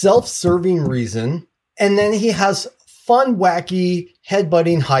self-serving reason, and then he has fun, wacky,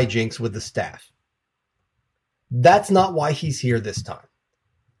 headbutting hijinks with the staff. That's not why he's here this time.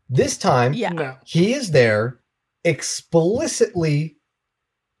 This time, Yeah. No. he is there explicitly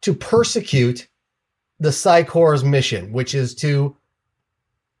to persecute the Psycor's mission, which is to,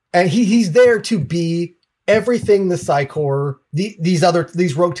 and he's there to be everything the Psycor,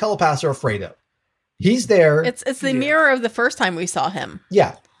 these rogue telepaths are afraid of. He's there. It's the Yeah. mirror of the first time we saw him.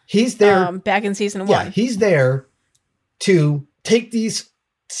 Yeah. He's there. Back in season Yeah. 1. He's there to take these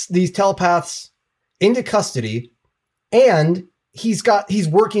telepaths into custody, and he's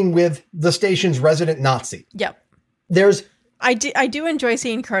working with the station's resident Nazi. Yep. There's, I do enjoy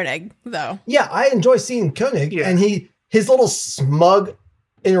seeing Koenig though. yeah, I enjoy seeing Koenig, Yeah. and his little smug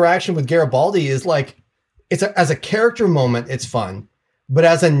interaction with Garibaldi is like, as a character moment, it's fun, but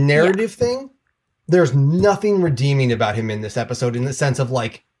as a narrative thing, there's nothing redeeming about him in this episode in the sense of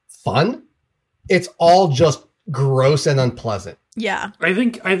like fun. It's all just gross and unpleasant. Yeah. I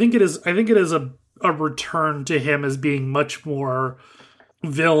think it is a return to him as being much more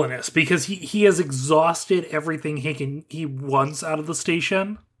villainous because he has exhausted everything he wants out of the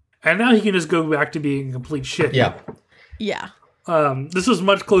station, and now he can just go back to being a complete shit. Yeah. Yeah. This is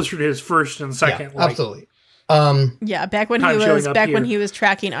much closer to his first and second. Yeah, absolutely. Yeah, back when Time showing up when here. he was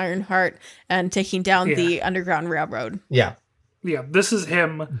tracking Ironheart and taking down Yeah. the Underground Railroad. Yeah. Yeah, this is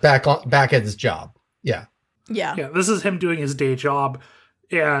him. Back at his job. Yeah. Yeah. Yeah, this is him doing his day job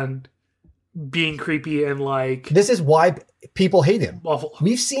and being creepy and like This is why people hate him. awful.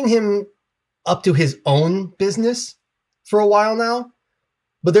 We've seen him up to his own business for a while now,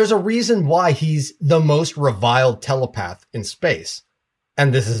 but there's a reason why he's the most reviled telepath in space.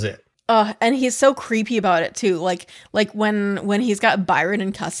 And this is it. And he's so creepy about it too. Like when he's got Byron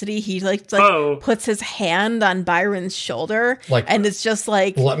in custody, he like Oh. puts his hand on Byron's shoulder, Like, and it's just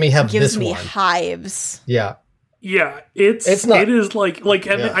like let me have gives this me one. hives. Yeah. Yeah, It's not- it is like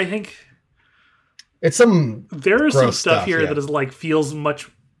and Yeah. I think It's some there is some gross stuff stuff, here yeah. that is like feels much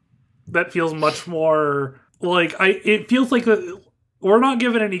more like it feels like we're not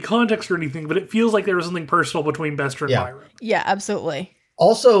given any context or anything, but it feels like there was something personal between Bester and Yeah. Byron. Yeah, absolutely.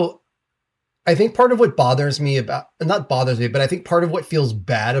 also, I think part of what bothers me but I think part of what feels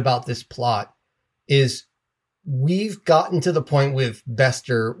bad about this plot is we've gotten to the point with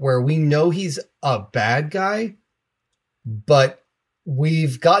Bester where we know he's a bad guy, but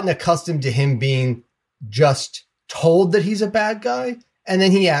we've gotten accustomed to him being just told that he's a bad guy, and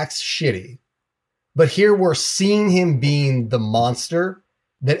then he acts shitty. But here we're seeing him being the monster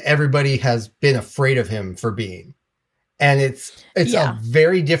that everybody has been afraid of him for being. And it's Yeah. a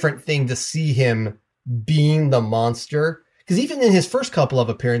very different thing to see him being the monster. Because even in his first couple of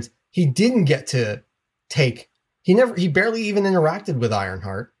appearances, he didn't get to he barely even interacted with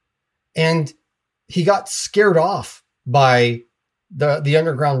Ironheart. And he got scared off by the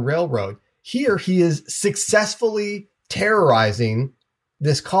Underground Railroad. Here he is successfully terrorizing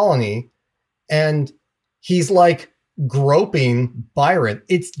this colony, and he's like groping Byron.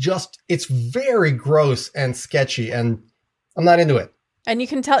 It's very gross and sketchy, and I'm not into it. And you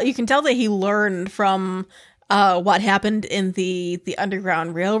can tell that he learned from what happened in the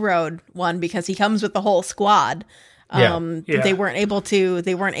Underground Railroad one, because he comes with the whole squad. Yeah. They weren't able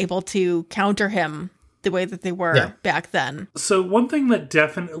to counter him the way that they were back then. So one thing that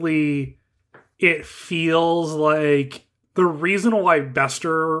definitely it feels like the reason why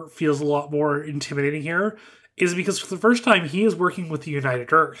Bester feels a lot more intimidating here is because for the first time he is working with the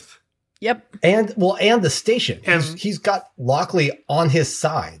United Earth. Yep. And the station. And- He's got Lockley on his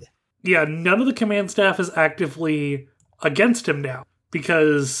side. Yeah, none of the command staff is actively against him now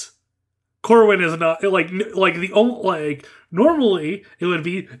because Corwin is not normally it would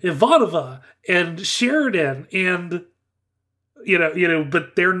be Ivanova and Sheridan and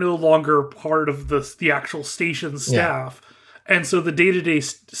but they're no longer part of the actual station staff. And so the day-to-day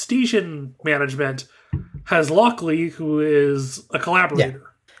station management has Lockley, who is a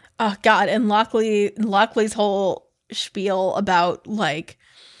collaborator. Oh God, and Lockley's whole spiel about like,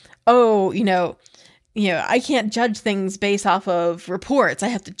 oh, I can't judge things based off of reports. I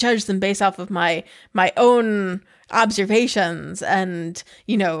have to judge them based off of my own observations, and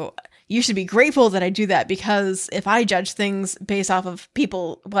you should be grateful that I do that, because if I judge things based off of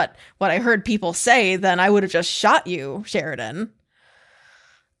people, what I heard people say, then I would have just shot you, Sheridan.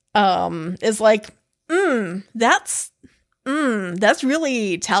 Is like, that's That's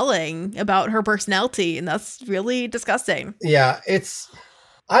really telling about her personality, and that's really disgusting. Yeah,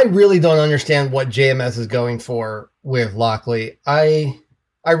 I really don't understand what JMS is going for with Lockley. I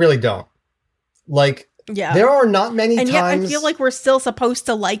really don't. Like, Yeah. there are not many And times. yet I feel like we're still supposed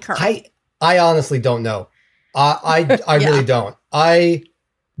to like her. I honestly don't know. I Yeah. really don't.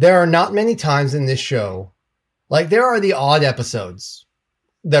 There are not many times in this show. Like, there are the odd episodes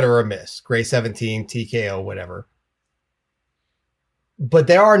that are amiss. Grey 17, TKO, whatever. But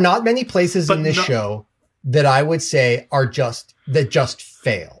there are not many places in this show that I would say that just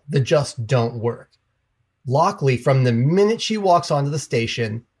fail, that just don't work. Lockley, from the minute she walks onto the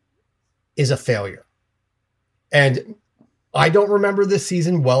station, is a failure. And I don't remember this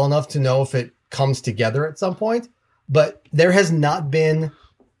season well enough to know if it comes together at some point, but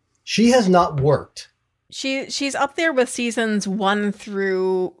she has not worked. She's up there with seasons 1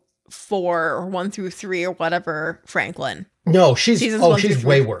 through 4 or 1 through 3 or whatever, Franklin. No, she's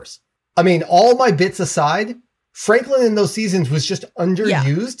way worse. I mean, all my bits aside, Franklin in those seasons was just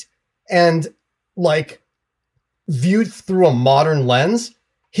underused and, like, viewed through a modern lens.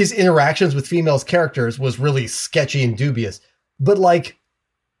 His interactions with females characters was really sketchy and dubious. But, like,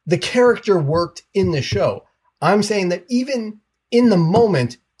 the character worked in the show. I'm saying that even in the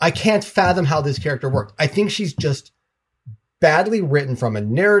moment, I can't fathom how this character worked. I think she's just badly written from a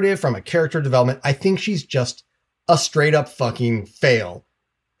narrative, from a character development. I think she's just a straight up fucking fail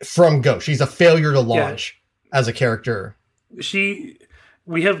from go. She's a failure to launch as a character.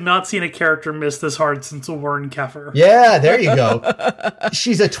 We have not seen a character miss this hard since Warren Keffer. Yeah, there you go.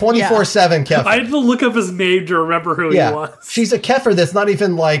 She's a 24/7 Keffer. I had to look up his name to remember who he was. She's a Keffer that's not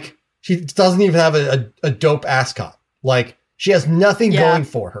even like, she doesn't even have a dope ascot. Like, she has nothing going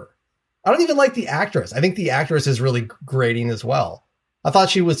for her. I don't even like the actress. I think the actress is really grating as well. I thought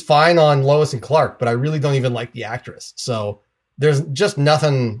she was fine on Lois and Clark, but I really don't even like the actress. So there's just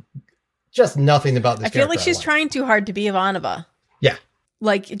nothing about this. I feel like she's trying too hard to be Ivanova. Yeah.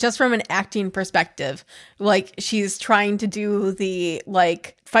 Like, just from an acting perspective, like, she's trying to do the,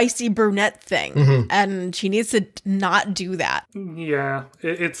 like, feisty brunette thing, and she needs to not do that. Yeah,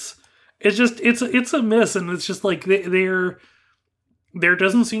 it's a miss, and it's just like there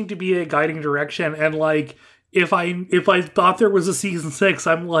doesn't seem to be a guiding direction, and like if I thought there was a season 6,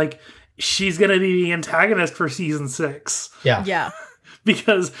 I'm like, she's gonna be the antagonist for season 6. Yeah.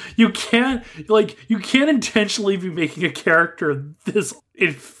 Because you can't intentionally be making a character this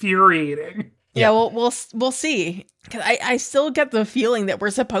infuriating. Yeah, well, we'll see. 'Cause I still get the feeling that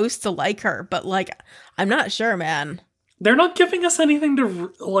we're supposed to like her, but like, I'm not sure, man. They're not giving us anything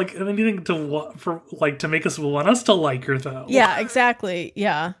to make us want us to like her, though. Yeah, exactly.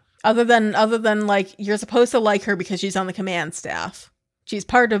 Yeah. Other than like, you're supposed to like her because she's on the command staff. She's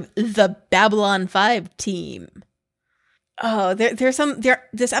part of the Babylon 5 team. Oh,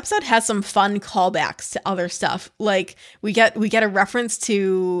 this episode has some fun callbacks to other stuff. Like, we get a reference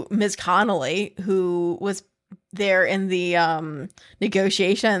to Ms. Connolly, who was there in the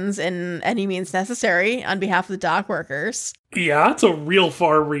negotiations in Any Means Necessary on behalf of the dock workers. Yeah, it's a real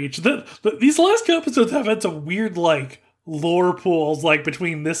far reach. These last two episodes have had some weird, like, lore pools, like,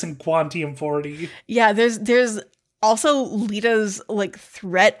 between this and Quantium 40. Yeah, there's also Lita's, like,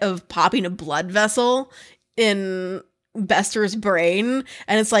 threat of popping a blood vessel in Bester's brain,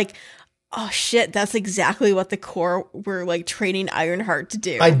 and it's like, oh shit, that's exactly what the Corps were, like, training Ironheart to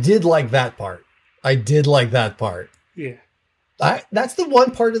do. I did like that part. Yeah. That's the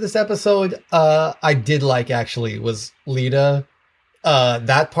one part of this episode I did like, actually, was Lita.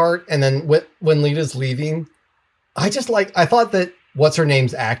 That part, and then when Lita's leaving, I thought that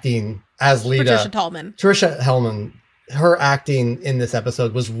what's-her-name's acting as Lita, Trisha Hellman, her acting in this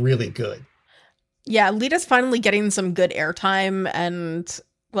episode was really good. Yeah, Lita's finally getting some good airtime and,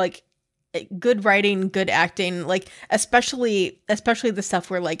 like, good writing, good acting, like, especially the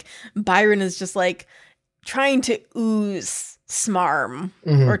stuff where, like, Byron is just, like, trying to ooze smarm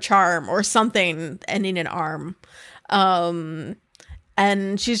or charm or something ending in arm. And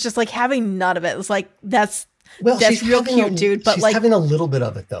she's just, like, having none of it. It's like, that's real cute, dude. But, she's like, having a little bit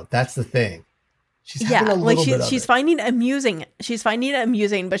of it, though. That's the thing. She's having a little bit of it. She's finding it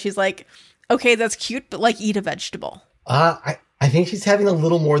amusing. But she's like, okay, that's cute, but, like, eat a vegetable. I think she's having a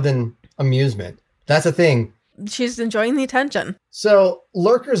little more than amusement. That's the thing. She's enjoying the attention. So,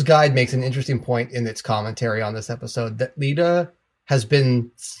 Lurker's Guide makes an interesting point in its commentary on this episode that Lita has been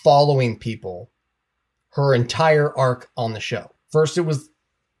following people her entire arc on the show. First it was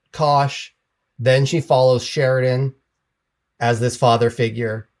Kosh, then she follows Sheridan as this father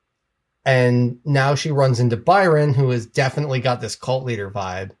figure, and now she runs into Byron, who has definitely got this cult leader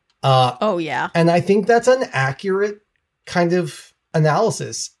vibe. Oh, yeah. And I think that's an accurate kind of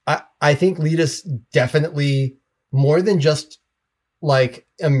analysis. I think Lita's definitely more than just like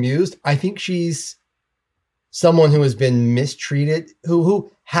amused. I think she's someone who has been mistreated,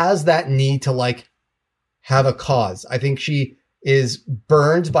 who has that need to like have a cause. I think she is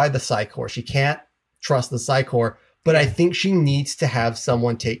burned by the Psych Corps. She can't trust the Psych Corps, but I think she needs to have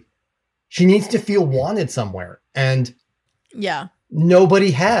someone she needs to feel wanted somewhere. And yeah,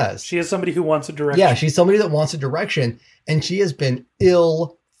 nobody has. She is somebody who wants a direction. Yeah, she's somebody that wants a direction, and she has been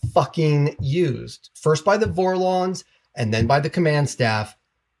ill fucking used. First by the Vorlons, and then by the command staff.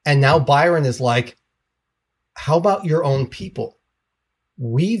 And now Byron is like, how about your own people?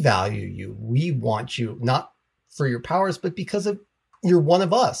 We value you. We want you, not for your powers, but because of you're one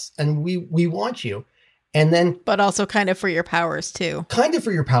of us, and we want you. And then, but also kind of for your powers too. Kind of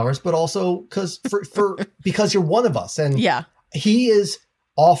for your powers, but also because because you're one of us. And yeah, he is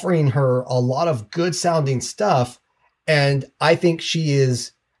offering her a lot of good sounding stuff. And I think she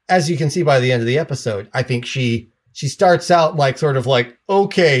is, as you can see by the end of the episode, I think she starts out like sort of like,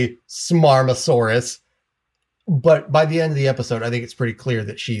 okay, Smarmosaurus. But by the end of the episode, I think it's pretty clear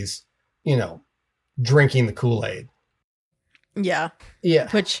that she's, drinking the Kool-Aid. Yeah. Yeah.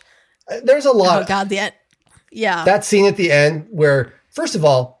 Which there's a lot. Oh God, the end. Yeah. That scene at the end where, first of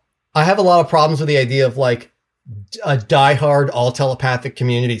all, I have a lot of problems with the idea of like a diehard all telepathic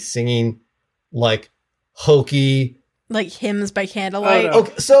community singing like hokey, like hymns by candlelight.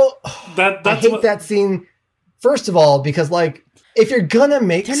 Okay, so that's I hate that scene. First of all, because like if you're gonna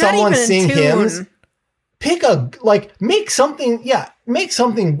make someone sing hymns, make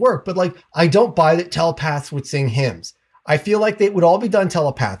something work. But like, I don't buy that telepaths would sing hymns. I feel like they would all be done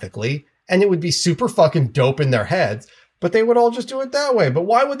telepathically, and it would be super fucking dope in their heads. But they would all just do it that way. But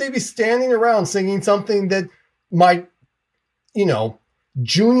why would they be standing around singing something that my,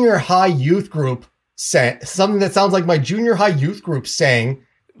 junior high youth group sang? Something that sounds like my junior high youth group sang.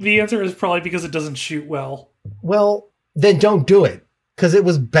 The answer is probably because it doesn't shoot well. Well, then don't do it, because it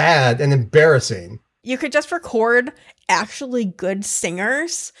was bad and embarrassing. You could just record actually good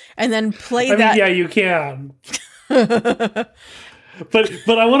singers and then play I that. mean, yeah, you can. but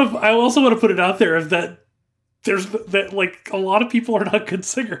I also want to put it out there that like a lot of people are not good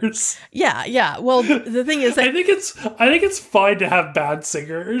singers. Yeah. Well, the thing is that I think it's fine to have bad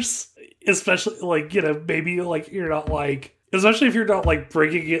singers, especially like, maybe like you're not like, especially if you're not like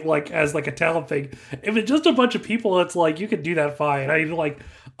bringing it like as like a talent thing. If it's just a bunch of people, it's like you can do that fine.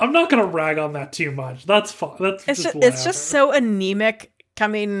 I'm not gonna rag on that too much. That's fine. It's just so anemic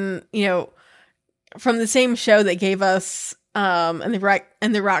coming, from the same show that gave us and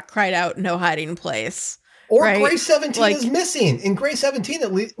the Rock cried out, "No hiding place." Or right? Grey 17 is missing. In Grey 17,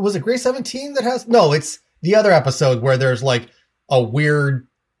 at least, was it Grey 17 that has? No, it's the other episode where there's like a weird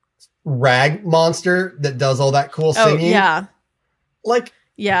rag monster that does all that cool singing. Oh, yeah. Like,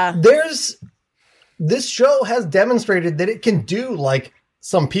 yeah. This show has demonstrated that it can do like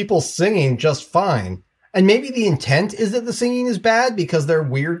some people singing just fine. And maybe the intent is that the singing is bad because they're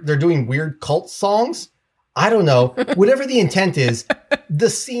doing weird cult songs. I don't know. Whatever the intent is, the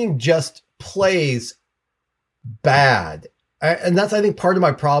scene just plays bad. And that's, I think, part of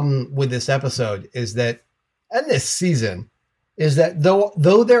my problem with this episode is that, and this season, is that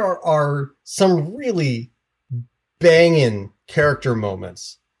though there are some really banging character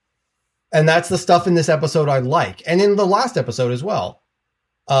moments, and that's the stuff in this episode I like, and in the last episode as well,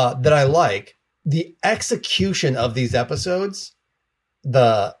 that I like, the execution of these episodes,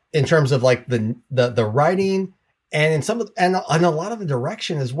 in terms of like the writing and and a lot of the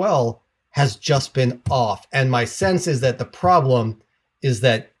direction as well, has just been off. And my sense is that the problem is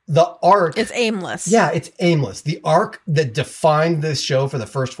that the arc... It's aimless. Yeah, it's aimless. The arc that defined this show for the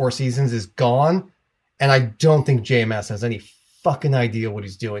first 4 seasons is gone. And I don't think JMS has any fucking idea what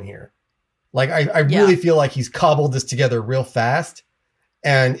he's doing here. Like, I really feel like he's cobbled this together real fast.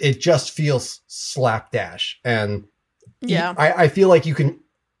 And it just feels slapdash. And yeah, I feel like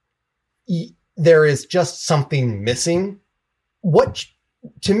there is just something missing.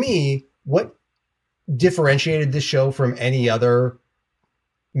 To me, what differentiated this show from any other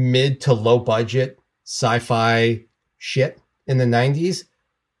mid to low budget sci-fi shit in the 90s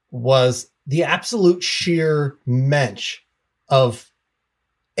was the absolute sheer mensch of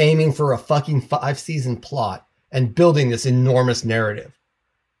aiming for a fucking 5-season plot and building this enormous narrative.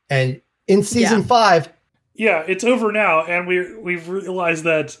 And in season 5... Yeah, it's over now, and we've realized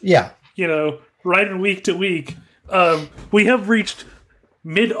that, right in week to week, we have reached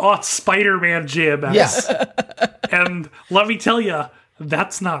mid-aught Spider-Man JMS. Yes. And let me tell you,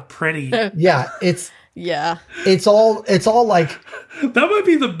 that's not pretty. Yeah, it's all like... That might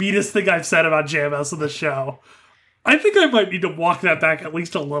be the meanest thing I've said about JMS in the show. I think I might need to walk that back at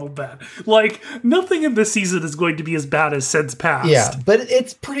least a little bit. Like, nothing in this season is going to be as bad as Since Past. Yeah, but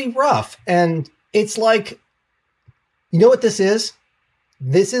it's pretty rough. And it's like, you know what this is?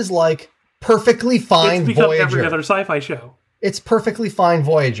 This is like perfectly fine it's become Voyager. every other sci-fi show. It's perfectly fine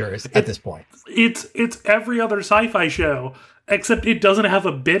Voyagers at this point. It's every other sci-fi show, except it doesn't have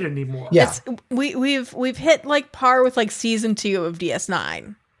a bit anymore. Yeah. We've hit like par with like season 2 of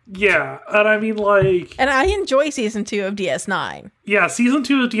DS9. Yeah, and I mean, like... And I enjoy season 2 of DS9. Yeah, season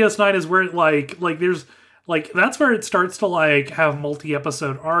 2 of DS9 is where it, like there's... Like, that's where it starts to, like, have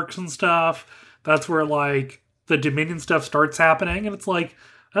multi-episode arcs and stuff. That's where, like, the Dominion stuff starts happening, and it's like,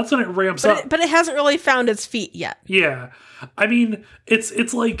 that's when it ramps up. But it hasn't really found its feet yet. Yeah. I mean,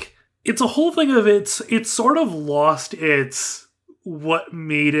 it's like... It's a whole thing of it's sort of lost its... What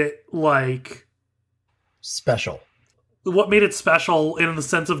made it, like... Special. What made it special in the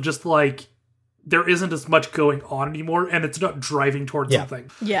sense of just like there isn't as much going on anymore and it's not driving towards something.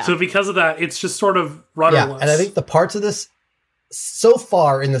 Yeah. So because of that, it's just sort of rudderless. Yeah, and I think the parts of this so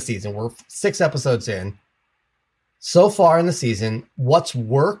far in the season, we're 6 episodes in. So far in the season, what's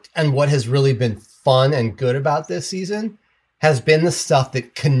worked and what has really been fun and good about this season has been the stuff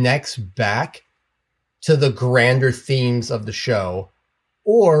that connects back to the grander themes of the show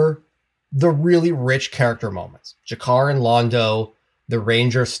or the really rich character moments. Jakar and Londo, the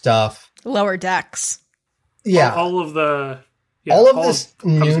Ranger stuff. Lower Decks. Yeah. All of the... Yeah, all of this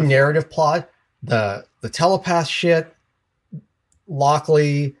new narrative plot, the telepath shit,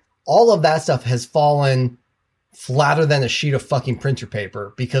 Lockley, all of that stuff has fallen flatter than a sheet of fucking printer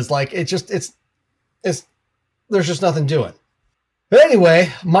paper because like it's there's just nothing to it. But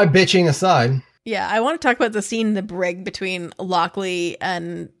anyway, my bitching aside. Yeah, I want to talk about the scene in the brig between Lockley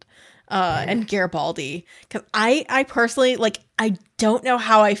and Garibaldi, because I personally, like, I don't know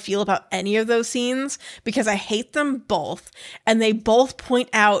how I feel about any of those scenes because I hate them both, and they both point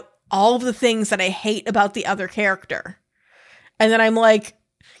out all of the things that I hate about the other character, and then I'm like,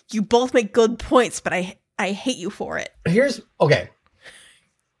 you both make good points, but I hate you for it. Okay,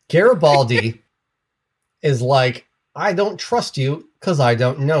 Garibaldi is like, I don't trust you because I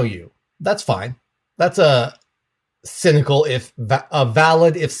don't know you. That's fine. That's a cynical, a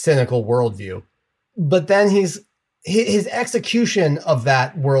valid if cynical worldview. But then his execution of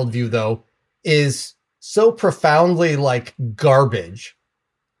that worldview though is so profoundly like garbage.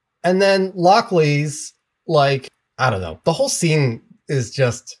 And then Lockley's like, I don't know. The whole scene is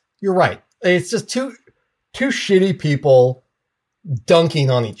just, you're right. It's just two shitty people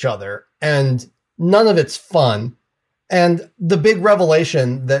dunking on each other and none of it's fun. And the big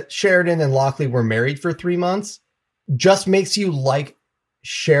revelation that Sheridan and Lockley were married for 3 months just makes you like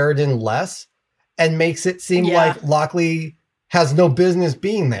Sheridan less and makes it seem like Lockley has no business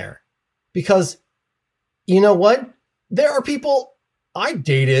being there. Because you know what? There are people I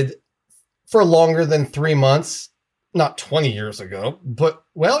dated for longer than 3 months, not 20 years ago, but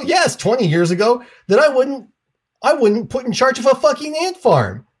well, yes, 20 years ago that I wouldn't put in charge of a fucking ant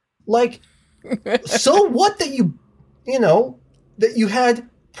farm. Like, so what that you know, that you had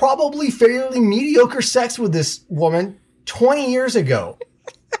probably fairly mediocre sex with this woman 20 years ago.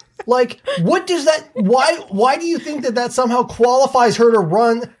 Like, what does that, why do you think that somehow qualifies her to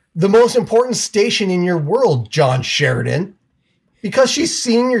run the most important station in your world, John Sheridan? Because she's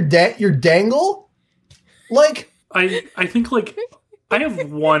seen your dangle? Like, I think, like, I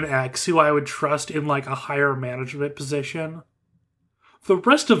have one ex who I would trust in, like, a higher management position. The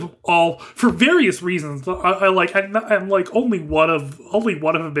rest of them all, for various reasons, I'm like only one of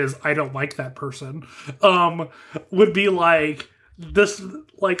them is I don't like that person. Would be like this,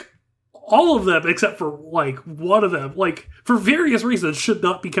 like all of them except for like one of them, like for various reasons, should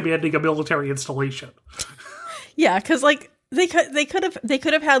not be commanding a military installation. Yeah, because like they could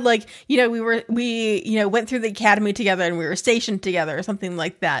have had like, you know, we went through the academy together and we were stationed together or something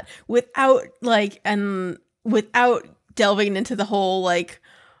like that without delving into the whole like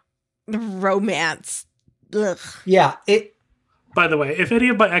romance. Ugh. Yeah, By the way, if any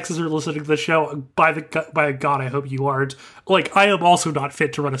of my exes are listening to the show, by God, I hope you aren't. Like, I am also not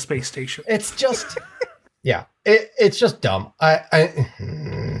fit to run a space station. It's just, yeah, it's just dumb.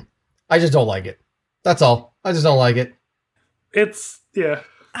 I just don't like it. That's all. I just don't like it. Yeah.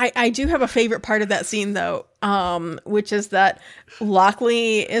 I do have a favorite part of that scene though, which is that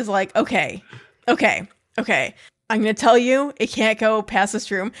Lockley is like, okay. I'm going to tell you, it can't go past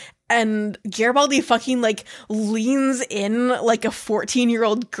this room. And Garibaldi fucking, like, leans in like a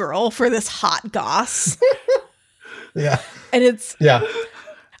 14-year-old girl for this hot goss. Yeah. And it's... Yeah.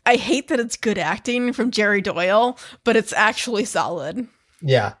 I hate that it's good acting from Jerry Doyle, but it's actually solid.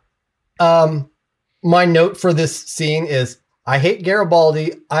 Yeah. my note for this scene is, I hate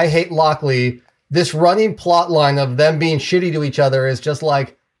Garibaldi, I hate Lockley. This running plot line of them being shitty to each other is just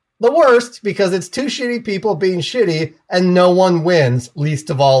like the worst, because it's two shitty people being shitty and no one wins, least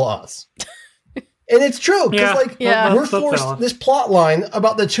of all us. And it's true, because we're forced, this plot line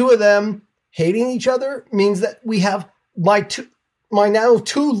about the two of them hating each other means that we have my now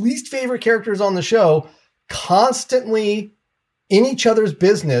two least favorite characters on the show constantly in each other's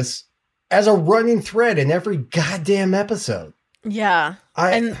business as a running thread in every goddamn episode. Yeah.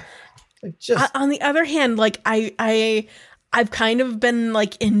 On the other hand, like I've kind of been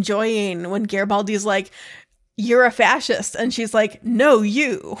like enjoying when Garibaldi's like, "You're a fascist," and she's like, "No,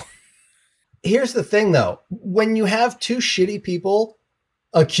 you." Here's the thing, though. When you have two shitty people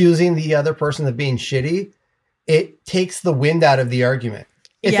accusing the other person of being shitty, it takes the wind out of the argument.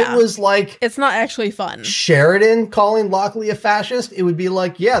 If it was like... It's not actually fun. Sheridan calling Lockley a fascist, it would be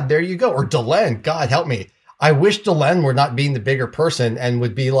like, yeah, there you go. Or Delenn, God help me. I wish Delenn were not being the bigger person and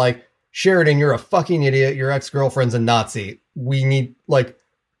would be like, Sheridan, you're a fucking idiot. Your ex-girlfriend's a Nazi. We need, like,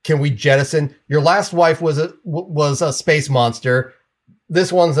 can we jettison? Your last wife was a space monster.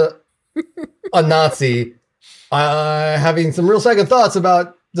 This one's a Nazi. Having some real second thoughts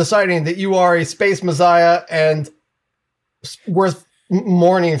about deciding that you are a space messiah and worth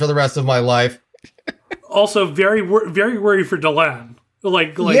mourning for the rest of my life. Also, very worried for Delenn.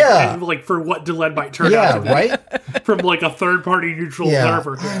 Like for what Delenn might turn out to be. Right? From like a third party neutral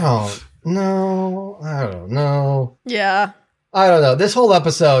observer. I don't know. Yeah. I don't know. This whole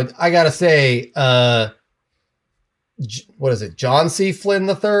episode, I gotta say, what is it? John C. Flynn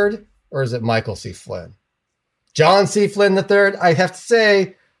III? Or is it Michael C. Flynn? John C. Flynn III. I have to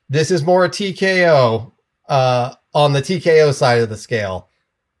say, this is more a TKO, on the TKO side of the scale.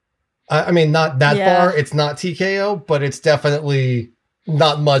 I mean, not that far. It's not TKO, but it's definitely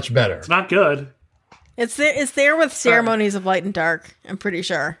not much better. It's not good. It's there with Ceremonies of Light and Dark, I'm pretty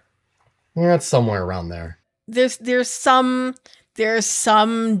sure. Yeah, it's somewhere around there. There's some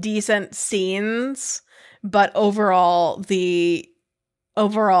decent scenes, but overall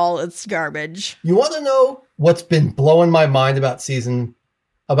it's garbage. You want to know what's been blowing my mind about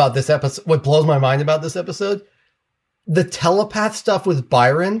this episode? What blows my mind about this episode? The telepath stuff with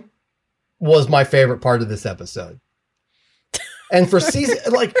Byron was my favorite part of this episode. And for season,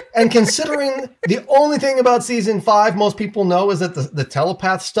 and considering the only thing about season 5 most people know is that the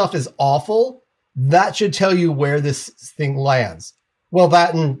telepath stuff is awful, that should tell you where this thing lands. Well,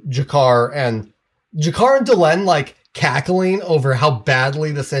 that and G'Kar and Delenn, like, cackling over how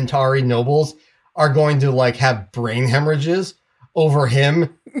badly the Centauri nobles are going to, like, have brain hemorrhages over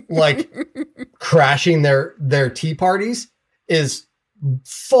him, like, crashing their tea parties is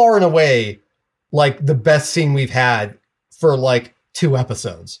far and away, like, the best scene we've had for, like, 2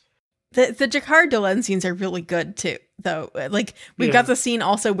 episodes. The G'Kar Delenn scenes are really good, too, though. Like, we've got the scene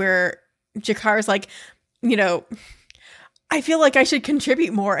also where G'Kar's like, you know, I feel like I should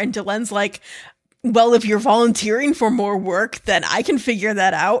contribute more, and Delenn's like, well, if you're volunteering for more work, then I can figure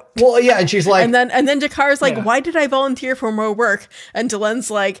that out. Well, yeah, and she's like... And then G'Kar's like, why did I volunteer for more work? And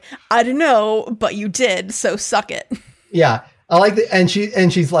Delenn's like, I don't know, but you did, so suck it. Yeah, I like that. And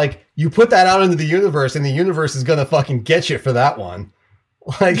she's like, you put that out into the universe, and the universe is gonna fucking get you for that one.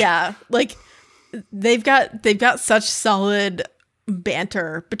 Like, yeah, like, they've got such solid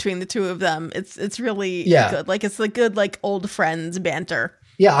banter between the two of them. It's really good. Like, it's the good, like, old friends banter.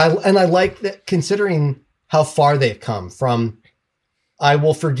 Yeah, I like that, considering how far they've come from I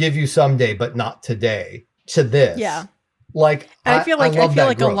will forgive you someday, but not today, to this. Yeah. Like, and I feel like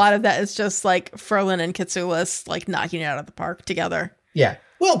a lot of that is just like Ferlin and Katsoulis like knocking it out of the park together. Yeah.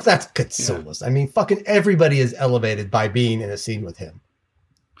 Well, that's Katsoulis. Yeah. I mean, fucking everybody is elevated by being in a scene with him.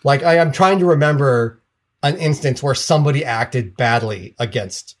 Like, I'm trying to remember an instance where somebody acted badly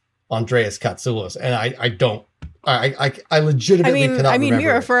against Andreas Katsoulis, and I don't. I legitimately cannot remember. I mean,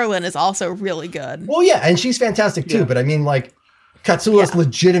 Mira Ferlin is also really good. Well, yeah, and she's fantastic too. Yeah. But I mean, like, Katsoulis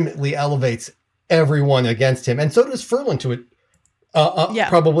legitimately elevates everyone against him, and so does Ferlin to it,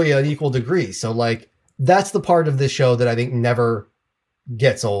 probably an equal degree. So, like, that's the part of this show that I think never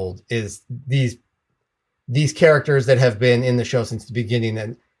gets old, is these characters that have been in the show since the beginning,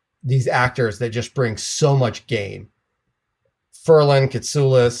 and these actors that just bring so much game. Ferlin,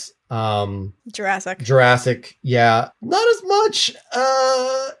 Katsoulis, Jurassic, yeah. Not as much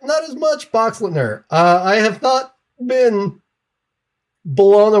Boxleitner. I have not been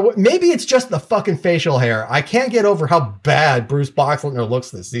blown away. Maybe it's just the fucking facial hair. I can't get over how bad Bruce Boxleitner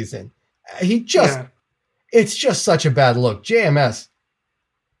looks this season. It's just such a bad look. JMS,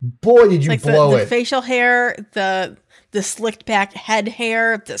 Boy, did you like blow the it. facial hair, the slicked back head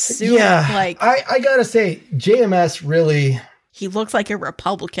hair, the suit. Yeah, like I gotta say, JMS really... he looks like a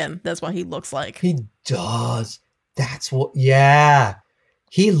Republican. That's what he looks like. He does. That's what... Yeah.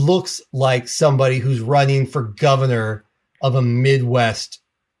 He looks like somebody who's running for governor of a Midwest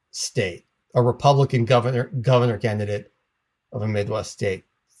state. A Republican governor candidate of a Midwest state.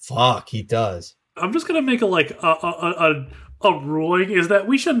 Fuck, he does. I'm just gonna make a ruling is that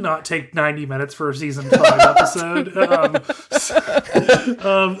we should not take 90 minutes for a season 5 episode.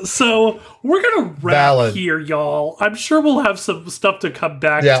 So we're gonna wrap here, y'all. I'm sure we'll have some stuff to come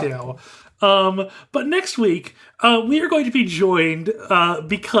back to. But next week, we are going to be joined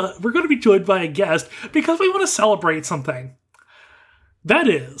because we're going to be joined by a guest because we want to celebrate something. That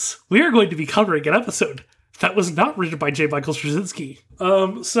is, we are going to be covering an episode that was not written by J. Michael Straczynski.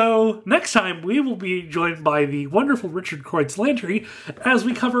 So next time we will be joined by the wonderful Richard Kreutz-Landry as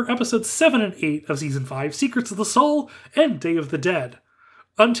we cover episodes 7 and 8 of season 5, Secrets of the Soul and Day of the Dead.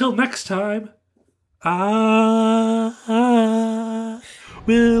 Until next time, I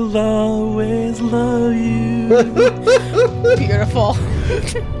will always love you. Beautiful.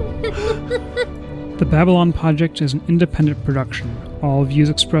 The Babylon Project is an independent production. All views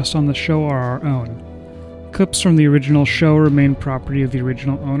expressed on the show are our own. Clips from the original show remain property of the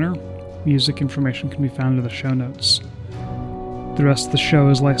original owner. Music information can be found in the show notes. The rest of the show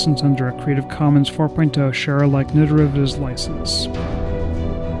is licensed under a Creative Commons 4.0 share-alike no derivatives license.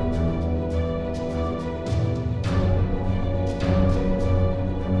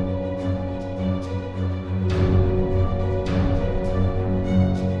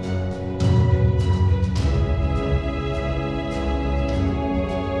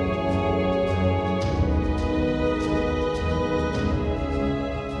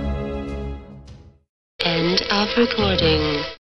 End of recording.